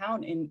votes not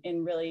count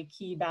in really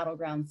key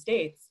battleground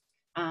states.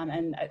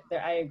 And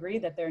I agree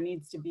that there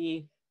needs to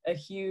be a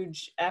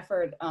huge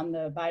effort on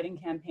the Biden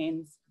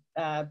campaign's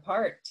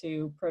part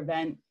to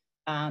prevent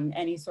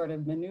any sort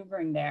of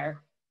maneuvering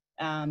there.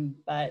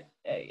 But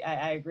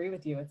I agree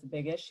with you, it's a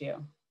big issue.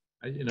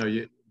 You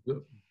know,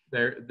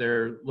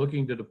 they're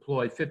looking to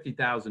deploy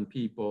 50,000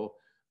 people,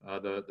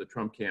 the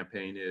Trump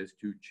campaign is,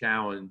 to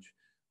challenge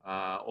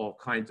all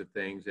kinds of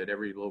things at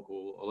every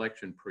local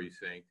election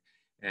precinct.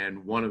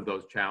 And one of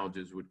those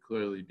challenges would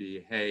clearly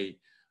be, hey,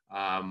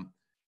 a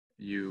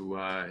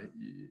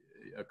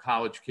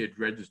college kid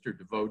registered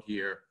to vote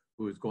here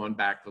who has gone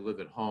back to live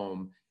at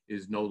home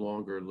is no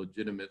longer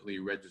legitimately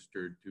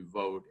registered to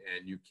vote,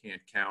 and you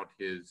can't count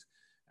his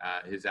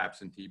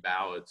absentee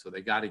ballot. So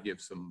they got to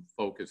give some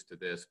focus to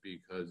this,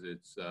 because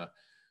it's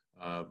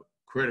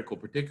critical,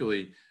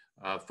 particularly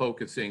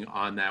focusing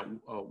on that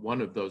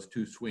one of those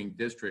two swing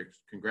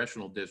districts,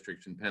 congressional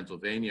districts in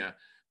Pennsylvania.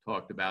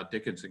 Talked about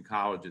Dickinson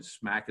College is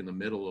smack in the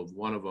middle of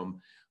one of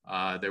them.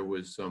 There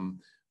was some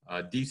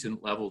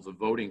decent levels of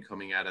voting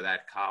coming out of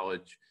that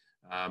college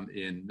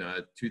in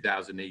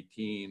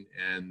 2018,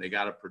 and they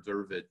got to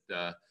preserve it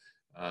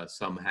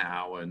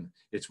somehow. And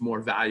it's more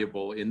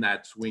valuable in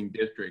that swing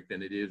district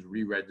than it is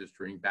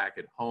re-registering back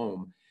at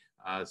home.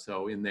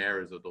 So in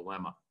there is a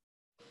dilemma.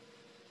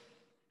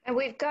 And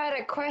we've got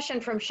a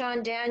question from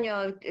Sean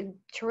Daniel, a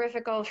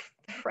terrific old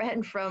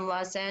friend from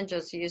Los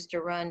Angeles who used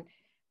to run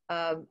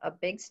a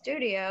big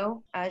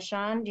studio.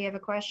 Sean, do you have a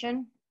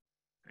question?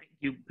 Thank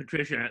you,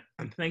 Patricia.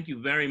 Thank you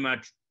very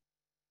much,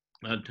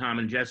 Tom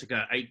and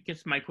Jessica. I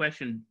guess my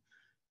question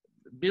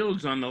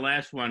builds on the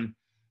last one,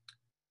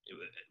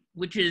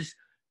 which is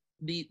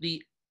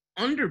the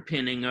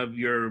underpinning of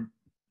your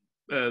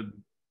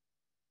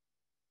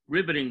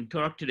riveting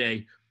talk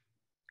today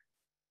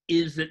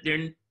is that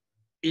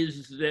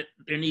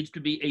there needs to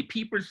be a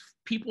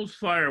people's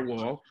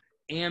firewall,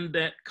 and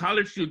that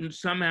college students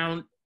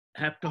somehow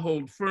have to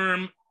hold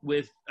firm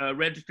with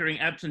registering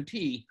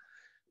absentee.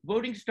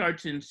 Voting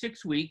starts in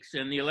 6 weeks,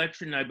 and the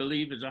election, I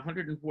believe, is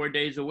 104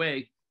 days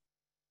away.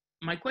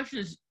 My question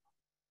is,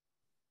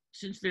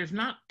 since there's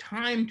not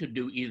time to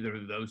do either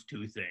of those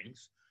two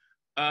things,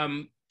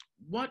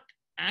 what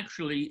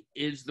actually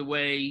is the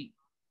way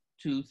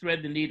to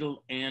thread the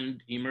needle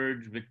and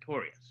emerge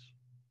victorious?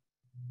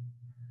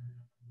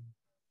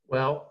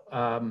 Well,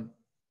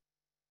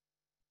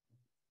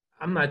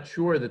 I'm not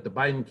sure that the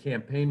Biden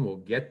campaign will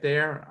get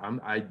there.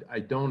 I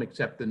don't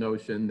accept the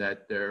notion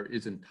that there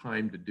isn't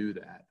time to do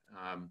that.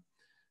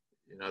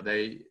 You know,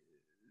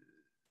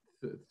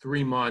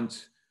 3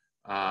 months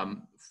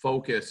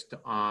focused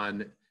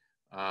on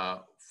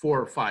 4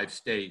 or 5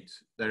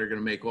 states that are going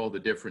to make all the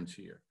difference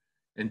here,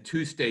 and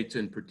 2 states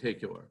in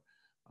particular,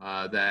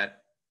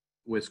 that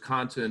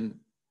Wisconsin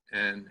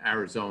and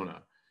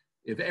Arizona.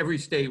 If every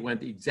state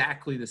went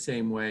exactly the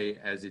same way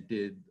as it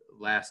did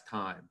last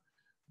time,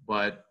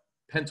 but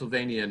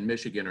Pennsylvania and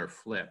Michigan are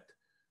flipped,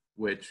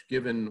 which,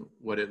 given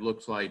what it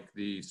looks like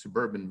the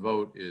suburban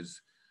vote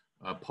is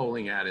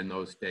polling at in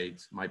those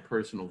states, my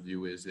personal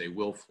view is they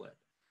will flip.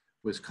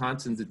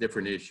 Wisconsin's a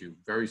different issue,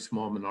 very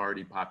small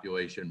minority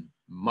population,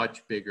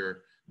 much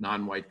bigger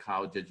non-white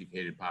college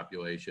educated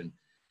population.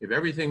 If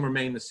everything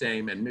remained the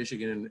same and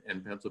Michigan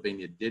and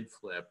Pennsylvania did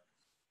flip,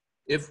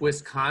 if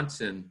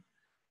Wisconsin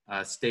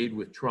stayed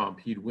with Trump,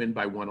 he'd win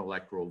by 1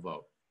 electoral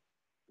vote.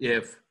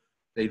 If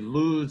they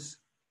lose,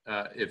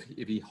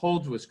 if he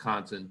holds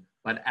Wisconsin,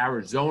 but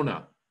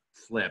Arizona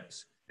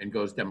flips and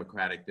goes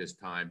Democratic this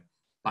time,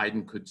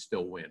 Biden could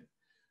still win.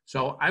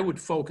 So I would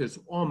focus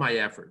all my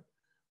effort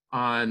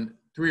on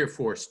 3 or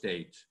 4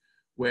 states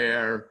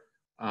where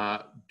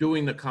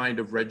doing the kind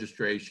of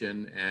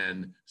registration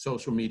and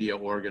social media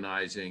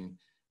organizing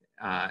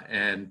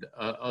and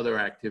other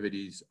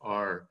activities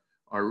are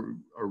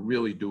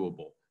really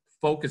doable.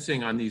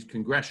 Focusing on these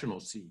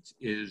congressional seats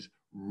is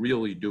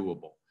really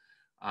doable.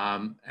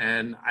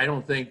 And I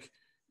don't think,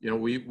 you know,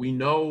 we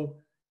know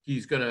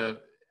he's going to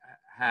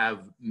have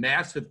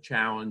massive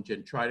challenge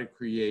and try to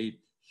create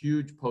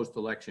huge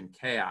post-election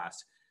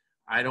chaos.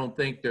 I don't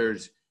think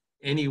there's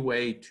any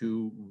way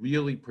to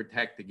really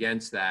protect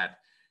against that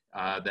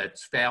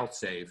that's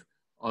fail-safe,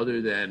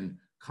 other than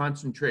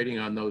concentrating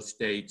on those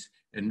states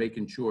and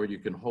making sure you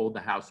can hold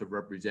the House of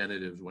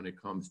Representatives when it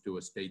comes to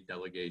a state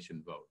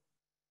delegation vote.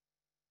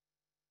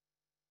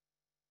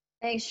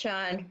 Thanks,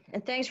 Sean.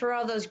 And thanks for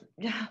all those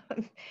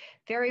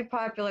very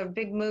popular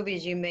big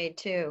movies you made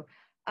too.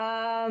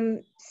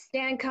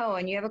 Stan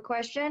Cohen, you have a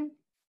question?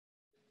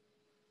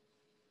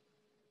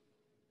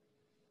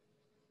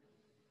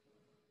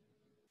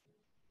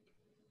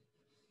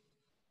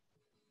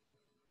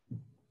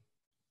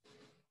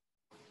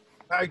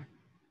 Hi,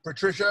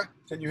 Patricia,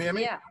 can you hear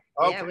me? Yeah,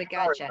 Okay, yeah, we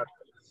got you.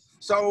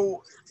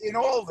 So in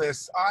all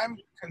this, I'm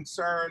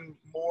concerned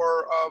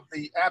more of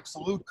the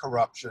absolute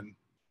corruption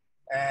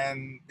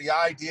and the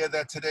idea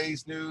that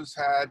today's news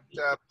had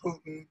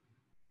Putin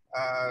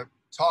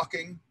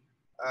talking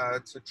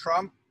to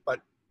Trump,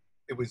 but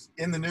it was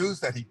in the news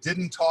that he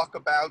didn't talk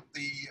about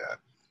the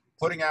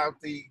putting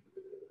out the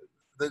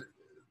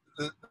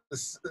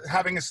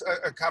having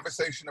a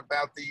conversation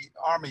about the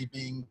army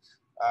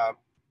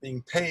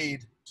being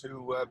paid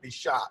to be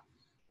shot.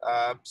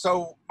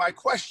 So my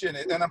question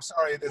is, and I'm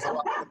sorry, there's a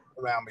lot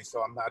around me,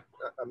 so I'm not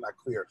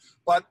clear.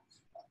 But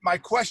my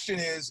question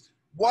is,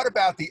 what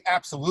about the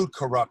absolute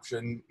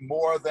corruption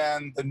more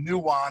than the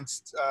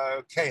nuanced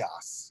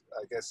chaos?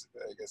 I guess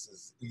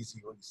is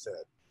easily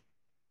said.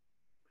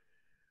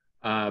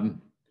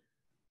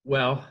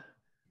 Well,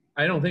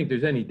 I don't think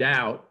there's any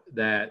doubt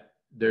that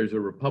there's a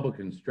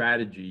Republican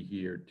strategy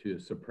here to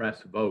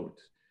suppress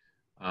votes.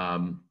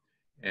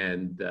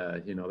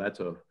 You know, that's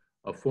a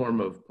form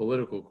of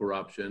political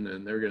corruption,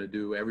 and they're going to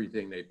do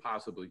everything they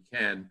possibly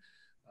can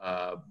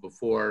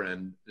before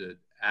and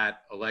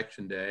at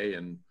Election Day,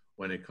 and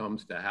when it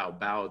comes to how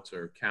ballots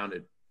are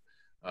counted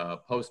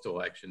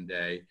post-Election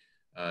Day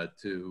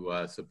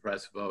to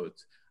suppress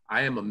votes.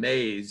 I am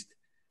amazed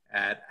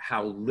at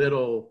how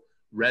little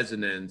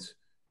resonance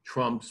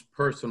Trump's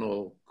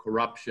personal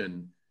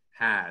corruption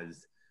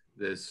has.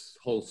 This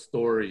whole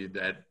story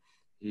that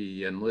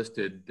he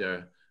enlisted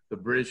the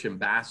British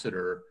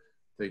ambassador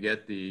to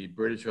get the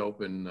British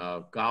Open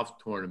golf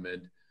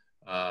tournament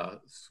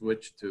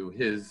switched to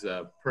his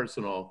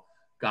personal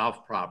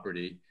golf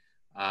property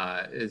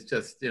is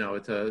just, you know,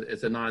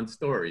 it's a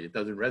non-story. It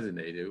doesn't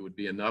resonate. It would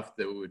be enough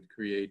that would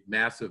create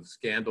massive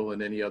scandal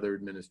in any other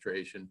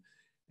administration.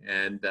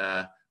 And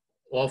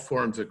all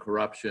forms of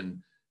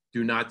corruption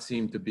do not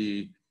seem to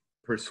be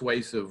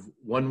persuasive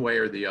one way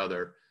or the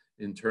other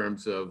in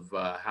terms of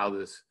how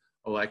this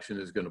election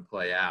is going to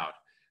play out.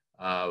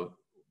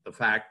 The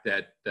fact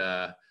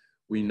that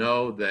we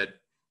know that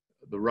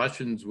the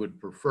Russians would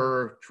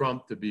prefer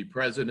Trump to be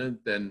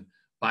president than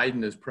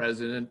Biden as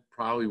president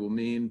probably will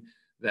mean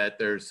that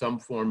there's some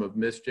form of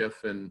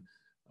mischief and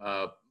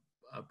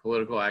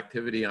political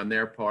activity on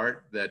their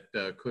part that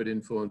could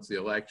influence the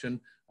election.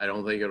 I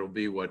don't think it'll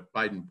be what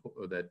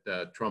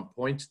Trump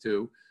points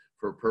to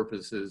for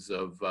purposes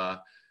of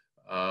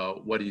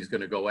what he's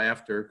going to go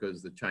after,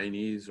 because the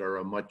Chinese are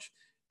a much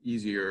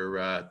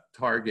easier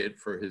target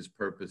for his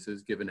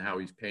purposes, given how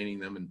he's painting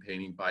them and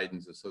painting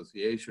Biden's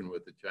association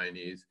with the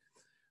Chinese.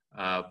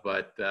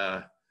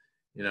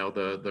 You know,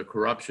 the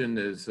corruption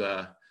is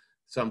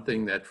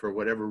something that, for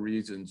whatever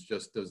reasons,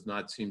 just does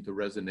not seem to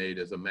resonate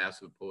as a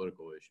massive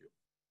political issue.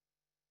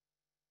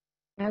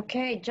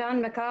 Okay,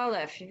 John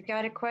McAuliffe, you've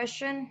got a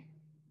question?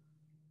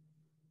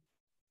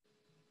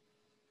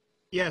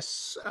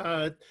 Yes,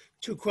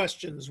 two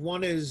questions.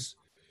 One is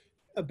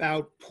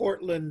about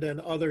Portland and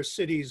other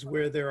cities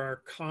where there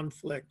are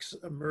conflicts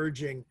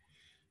emerging.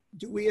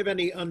 Do we have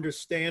any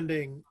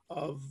understanding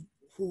of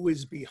who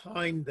is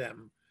behind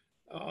them?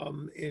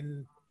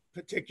 In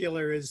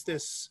particular, is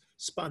this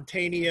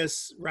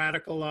spontaneous,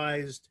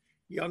 radicalized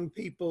young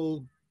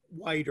people,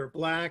 white or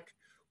black,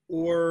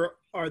 or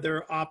are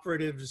there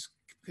operatives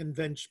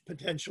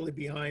potentially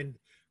behind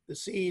the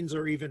scenes,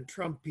 or even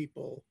Trump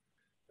people,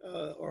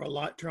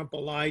 or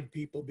Trump-allied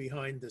people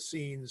behind the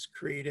scenes,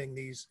 creating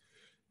these,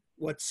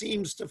 what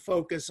seems to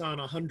focus on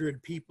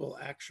 100 people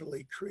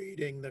actually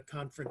creating the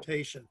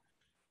confrontation?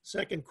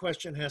 Second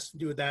question has to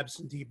do with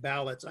absentee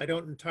ballots. I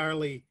don't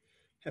entirely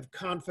have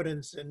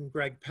confidence in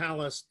Greg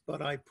Palast,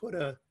 but I put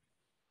a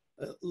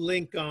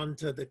link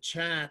onto the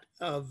chat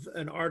of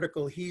an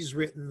article he's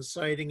written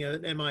citing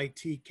an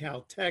MIT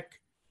Caltech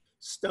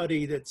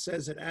study that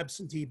says that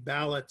absentee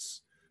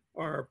ballots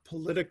are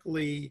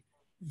politically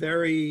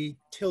very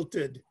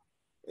tilted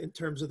in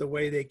terms of the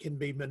way they can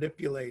be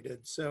manipulated.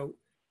 So,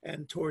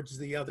 and towards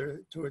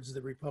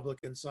the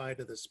Republican side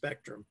of the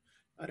spectrum.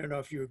 I don't know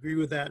if you agree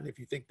with that and if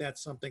you think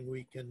that's something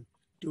we can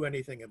do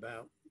anything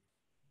about.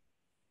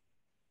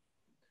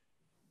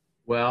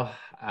 Well,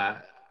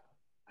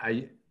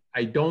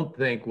 I don't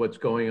think what's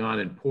going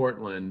on in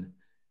Portland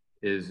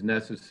is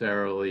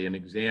necessarily an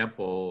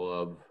example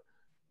of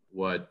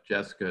what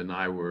Jessica and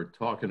I were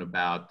talking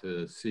about,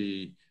 to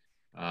see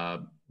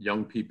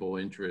young people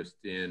interest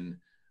in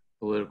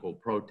political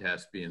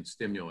protest being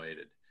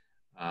stimulated.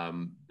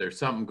 There's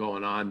something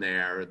going on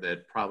there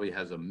that probably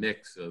has a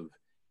mix of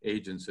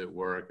agents at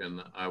work,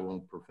 and I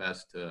won't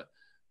profess to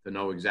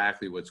know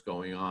exactly what's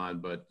going on,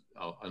 but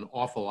an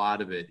awful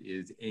lot of it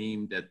is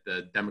aimed at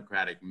the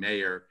Democratic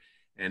mayor,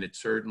 and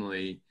it's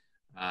certainly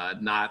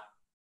not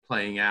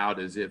playing out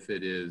as if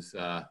it is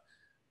the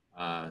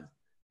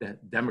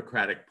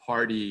Democratic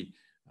Party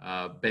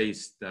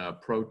based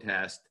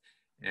protest,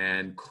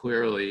 and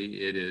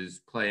clearly it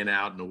is playing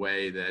out in a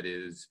way that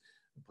is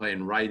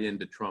playing right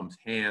into Trump's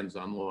hands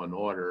on law and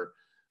order.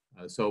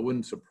 So it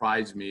wouldn't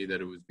surprise me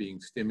that it was being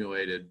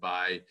stimulated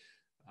by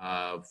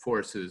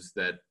forces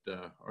that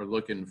are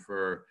looking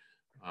for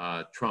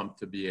Trump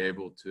to be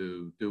able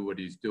to do what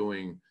he's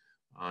doing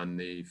on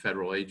the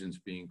federal agents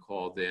being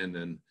called in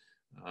and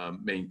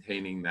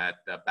maintaining that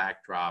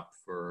backdrop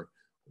for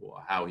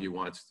how he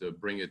wants to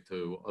bring it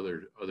to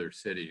other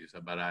cities.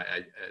 But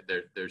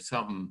there's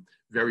something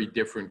very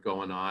different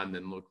going on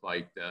than look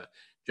like the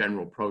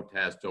general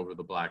protest over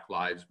the Black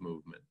Lives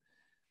Movement.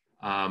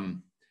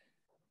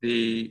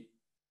 The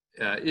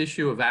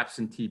issue of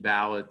absentee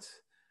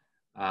ballots,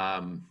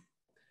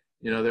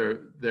 you know,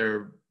 there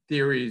are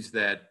theories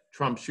that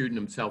Trump's shooting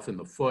himself in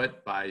the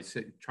foot by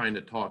trying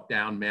to talk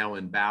down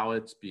mail-in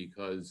ballots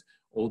because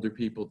older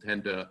people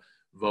tend to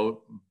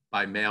vote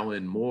by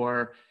mail-in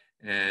more,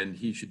 and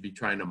he should be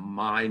trying to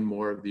mine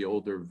more of the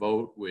older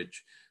vote,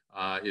 which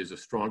is a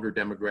stronger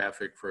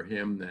demographic for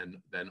him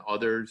than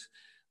others.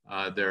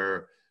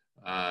 There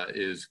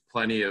is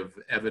plenty of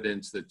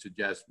evidence that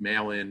suggests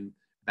mail-in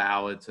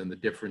ballots and the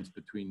difference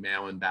between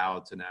mail-in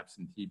ballots and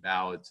absentee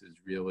ballots is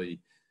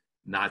really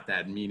not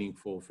that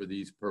meaningful for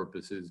these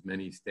purposes.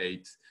 Many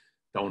states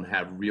don't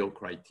have real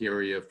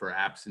criteria for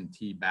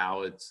absentee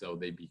ballots, so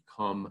they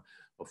become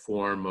a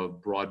form of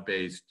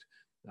broad-based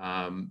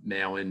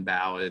mail-in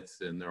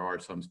ballots, and there are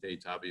some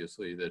states,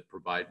 obviously, that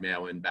provide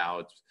mail-in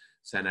ballots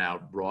sent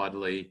out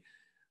broadly.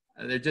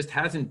 There just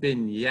hasn't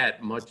been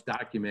yet much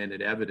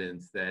documented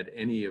evidence that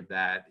any of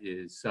that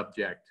is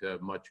subject to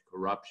much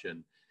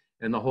corruption.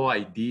 And the whole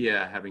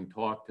idea, having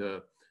talked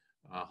to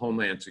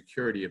Homeland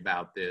Security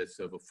about this,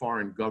 of a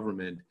foreign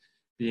government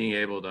being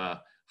able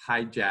to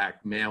hijack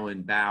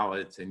mail-in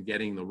ballots and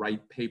getting the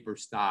right paper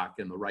stock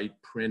and the right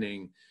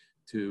printing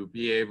to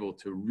be able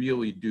to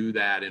really do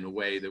that in a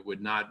way that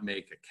would not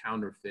make a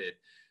counterfeit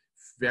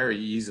very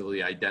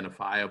easily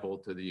identifiable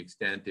to the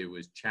extent it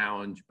was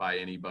challenged by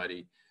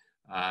anybody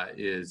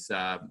is,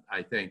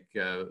 I think,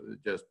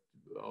 just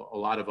a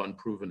lot of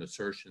unproven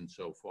assertions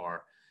so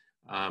far.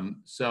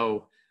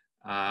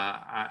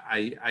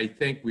 I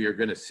think we are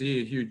going to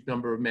see a huge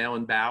number of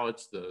mail-in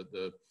ballots.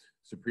 The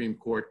Supreme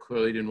Court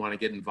clearly didn't want to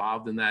get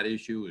involved in that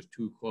issue. It was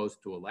too close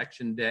to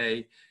Election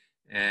Day.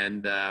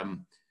 And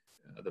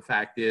the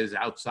fact is,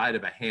 outside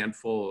of a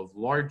handful of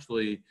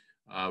largely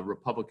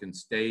Republican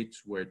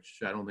states, which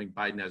I don't think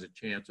Biden has a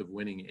chance of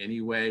winning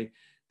anyway,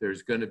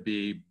 there's going to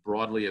be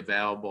broadly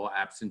available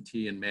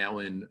absentee and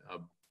mail-in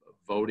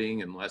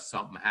voting unless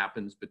something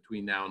happens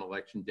between now and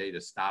Election Day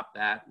to stop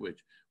that,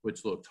 which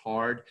looks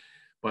hard.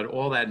 But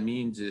all that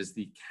means is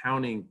the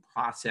counting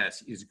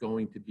process is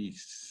going to be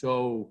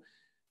so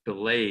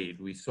delayed.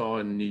 We saw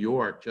in New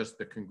York, just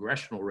the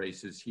congressional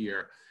races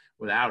here,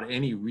 without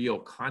any real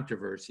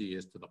controversy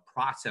as to the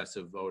process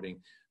of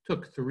voting,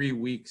 took 3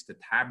 weeks to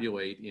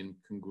tabulate in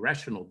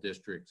congressional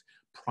districts,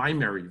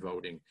 primary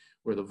voting,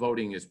 where the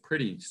voting is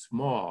pretty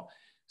small.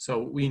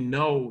 So we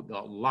know that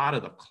a lot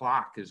of the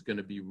clock is going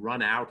to be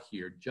run out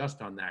here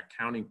just on that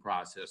counting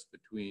process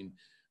between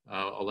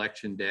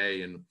Election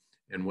Day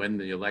and when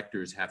the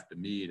electors have to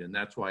meet. And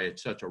that's why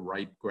it's such a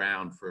ripe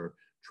ground for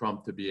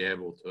Trump to be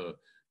able to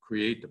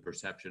create the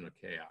perception of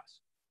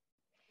chaos.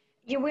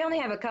 Yeah, we only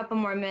have a couple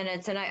more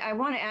minutes, and I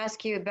want to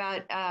ask you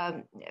about,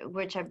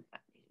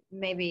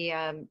 maybe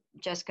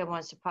Jessica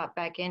wants to pop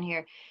back in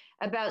here,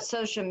 about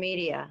social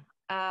media.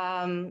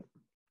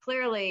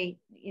 Clearly,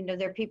 you know,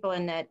 there are people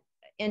in that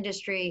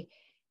industry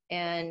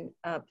and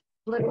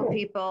political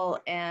people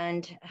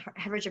and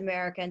average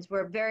Americans.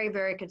 We're very,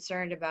 very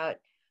concerned about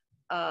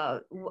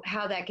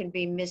how that can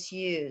be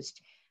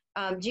misused.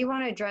 Do you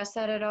want to address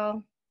that at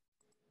all?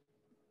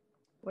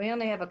 We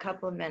only have a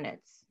couple of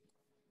minutes.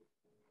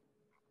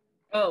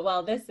 Oh,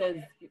 well, this is,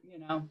 you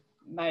know,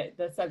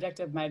 the subject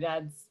of my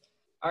dad's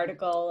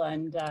article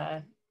and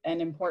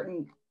an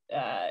important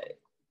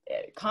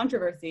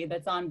controversy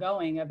that's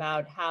ongoing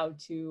about how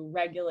to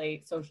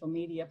regulate social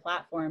media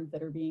platforms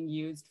that are being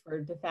used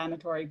for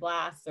defamatory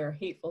blasts or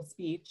hateful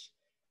speech.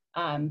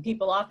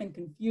 People often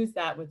confuse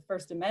that with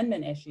First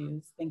Amendment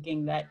issues,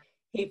 thinking that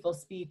hateful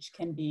speech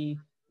can be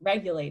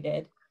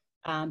regulated.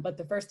 But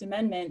the First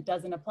Amendment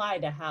doesn't apply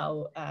to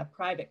how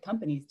private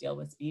companies deal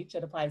with speech.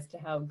 It applies to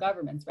how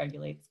governments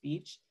regulate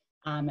speech.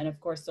 And of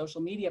course,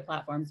 social media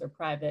platforms are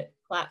private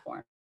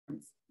platforms.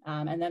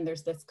 And then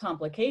there's this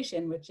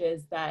complication, which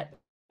is that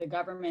the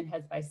government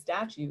has by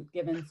statute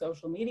given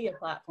social media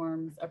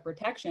platforms a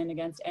protection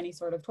against any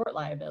sort of tort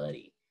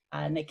liability.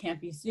 And they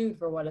can't be sued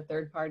for what a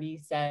third party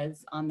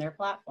says on their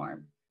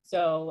platform.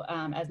 So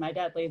as my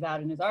dad lays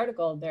out in his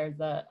article, there's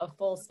a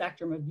full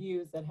spectrum of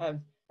views that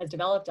has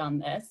developed on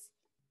this.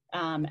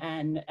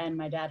 And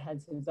my dad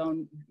has his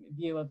own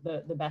view of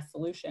the best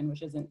solution,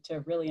 which isn't to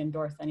really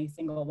endorse any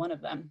single one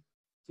of them.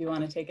 Do you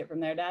want to take it from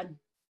there, Dad?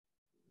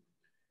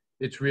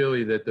 It's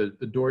really that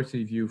the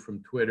Dorsey view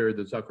from Twitter,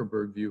 the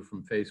Zuckerberg view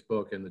from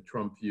Facebook, and the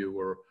Trump view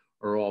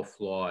are all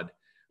flawed.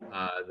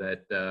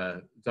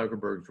 That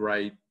Zuckerberg's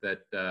right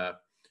that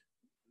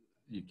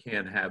you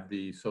can't have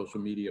the social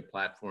media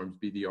platforms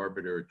be the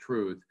arbiter of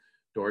truth.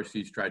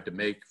 Dorsey's tried to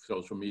make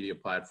social media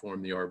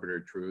platform the arbiter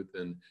of truth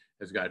and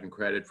has gotten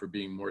credit for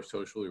being more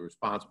socially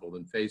responsible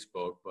than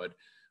Facebook, but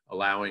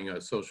allowing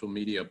a social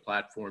media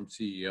platform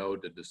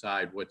CEO to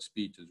decide what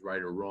speech is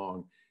right or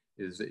wrong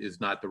is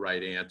not the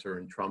right answer.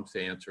 And Trump's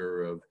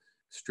answer of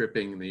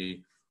stripping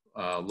the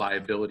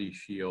liability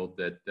shield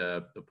that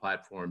the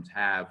platforms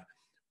have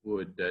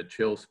would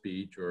chill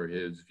speech, or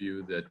his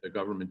view that the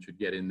government should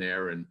get in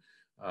there and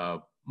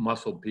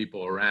muscle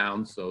people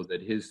around so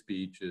that his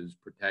speech is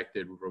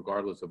protected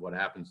regardless of what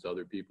happens to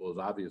other people, is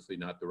obviously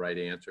not the right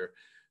answer.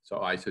 So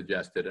I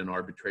suggested an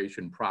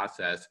arbitration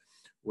process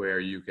where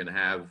you can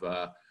have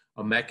a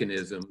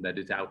mechanism that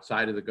is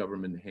outside of the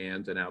government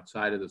hands and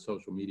outside of the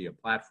social media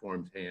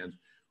platforms' hands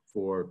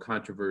for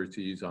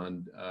controversies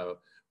on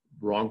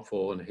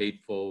wrongful and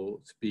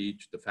hateful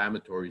speech,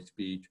 defamatory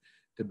speech,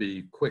 to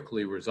be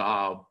quickly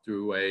resolved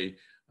through a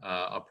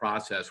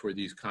process where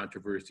these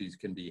controversies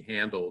can be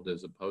handled,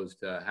 as opposed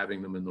to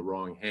having them in the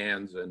wrong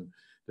hands and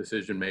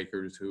decision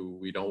makers who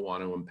we don't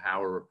want to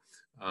empower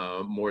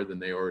more than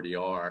they already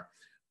are.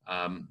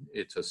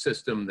 It's a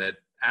system that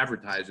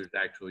advertisers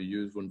actually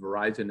use. When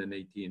Verizon and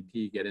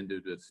AT&T get into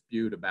a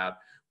dispute about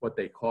what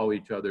they call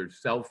each other's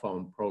cell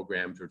phone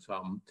programs or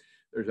something,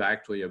 there's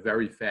actually a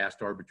very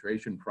fast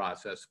arbitration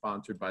process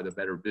sponsored by the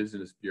Better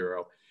Business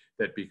Bureau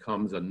that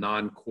becomes a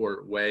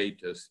non-court way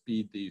to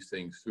speed these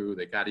things through.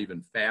 They got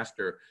even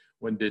faster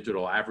when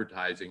digital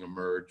advertising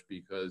emerged,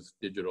 because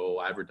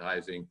digital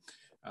advertising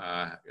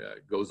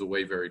goes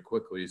away very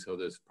quickly. So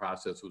this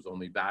process was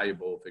only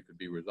valuable if it could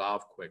be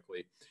resolved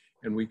quickly.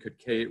 And we could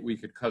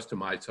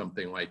customize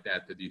something like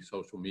that to these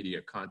social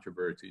media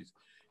controversies.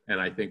 And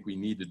I think we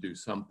need to do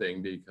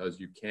something, because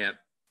you can't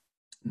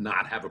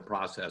not have a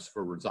process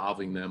for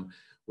resolving them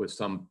with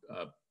some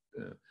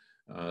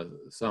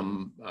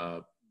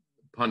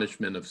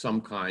punishment of some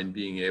kind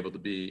being able to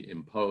be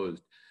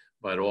imposed.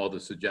 But all the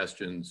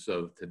suggestions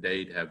of to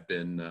date have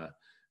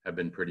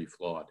been pretty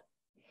flawed.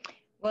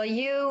 Well,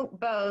 you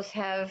both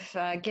have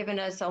given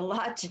us a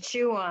lot to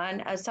chew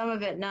on. Some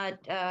of it not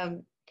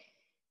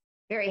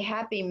very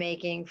happy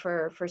making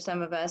for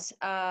some of us,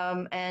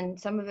 and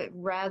some of it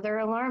rather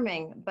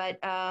alarming. But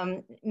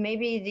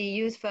maybe the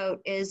youth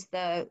vote is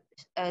the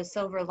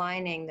silver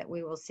lining that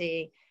we will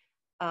see,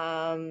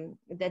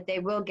 that they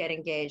will get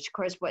engaged. Of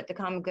course, what the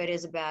common good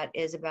is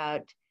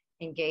about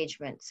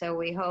engagement. So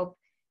we hope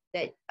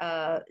that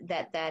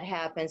that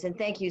happens. And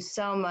thank you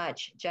so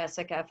much,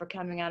 Jessica, for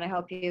coming on. I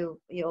hope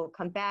you'll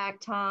come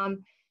back,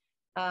 Tom.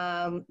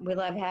 We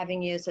love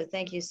having you, so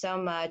thank you so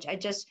much. I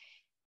just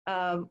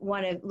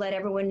want to let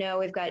everyone know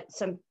we've got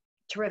some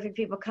terrific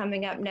people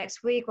coming up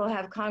next week. We'll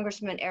have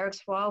Congressman Eric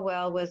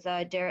Swalwell with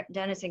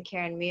Dennis and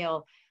Karen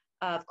Meal.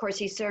 Of course,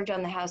 he served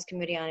on the House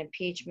Committee on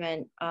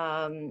Impeachment,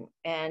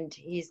 and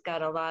he's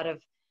got a lot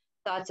of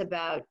thoughts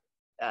about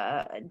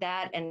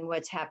that and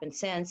what's happened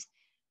since.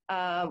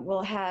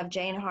 We'll have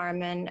Jane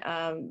Harman,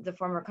 the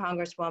former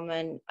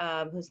Congresswoman,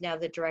 who's now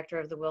the director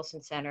of the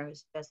Wilson Center,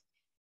 who's just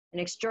an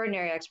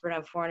extraordinary expert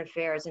on foreign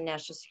affairs and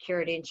national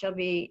security. And she'll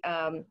be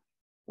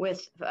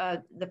with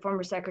the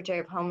former Secretary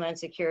of Homeland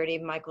Security,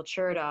 Michael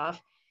Chertoff.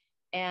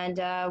 And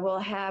we'll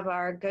have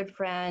our good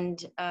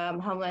friend,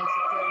 Homeland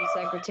Security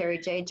Secretary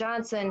Jay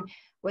Johnson,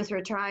 with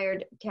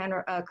retired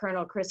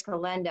Colonel Chris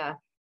Kalenda,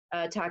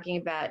 talking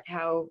about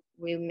how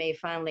we may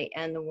finally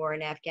end the war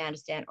in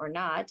Afghanistan or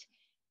not.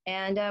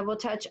 And we'll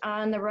touch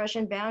on the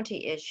Russian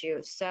bounty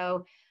issue.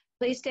 So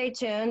please stay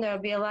tuned. There'll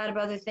be a lot of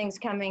other things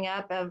coming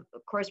up. Of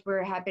course,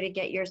 we're happy to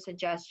get your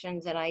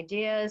suggestions and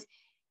ideas,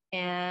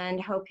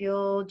 and hope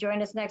you'll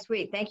join us next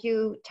week. Thank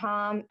you,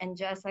 Tom and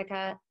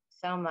Jessica,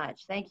 so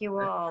much. Thank you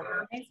all.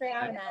 Thanks for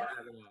having us.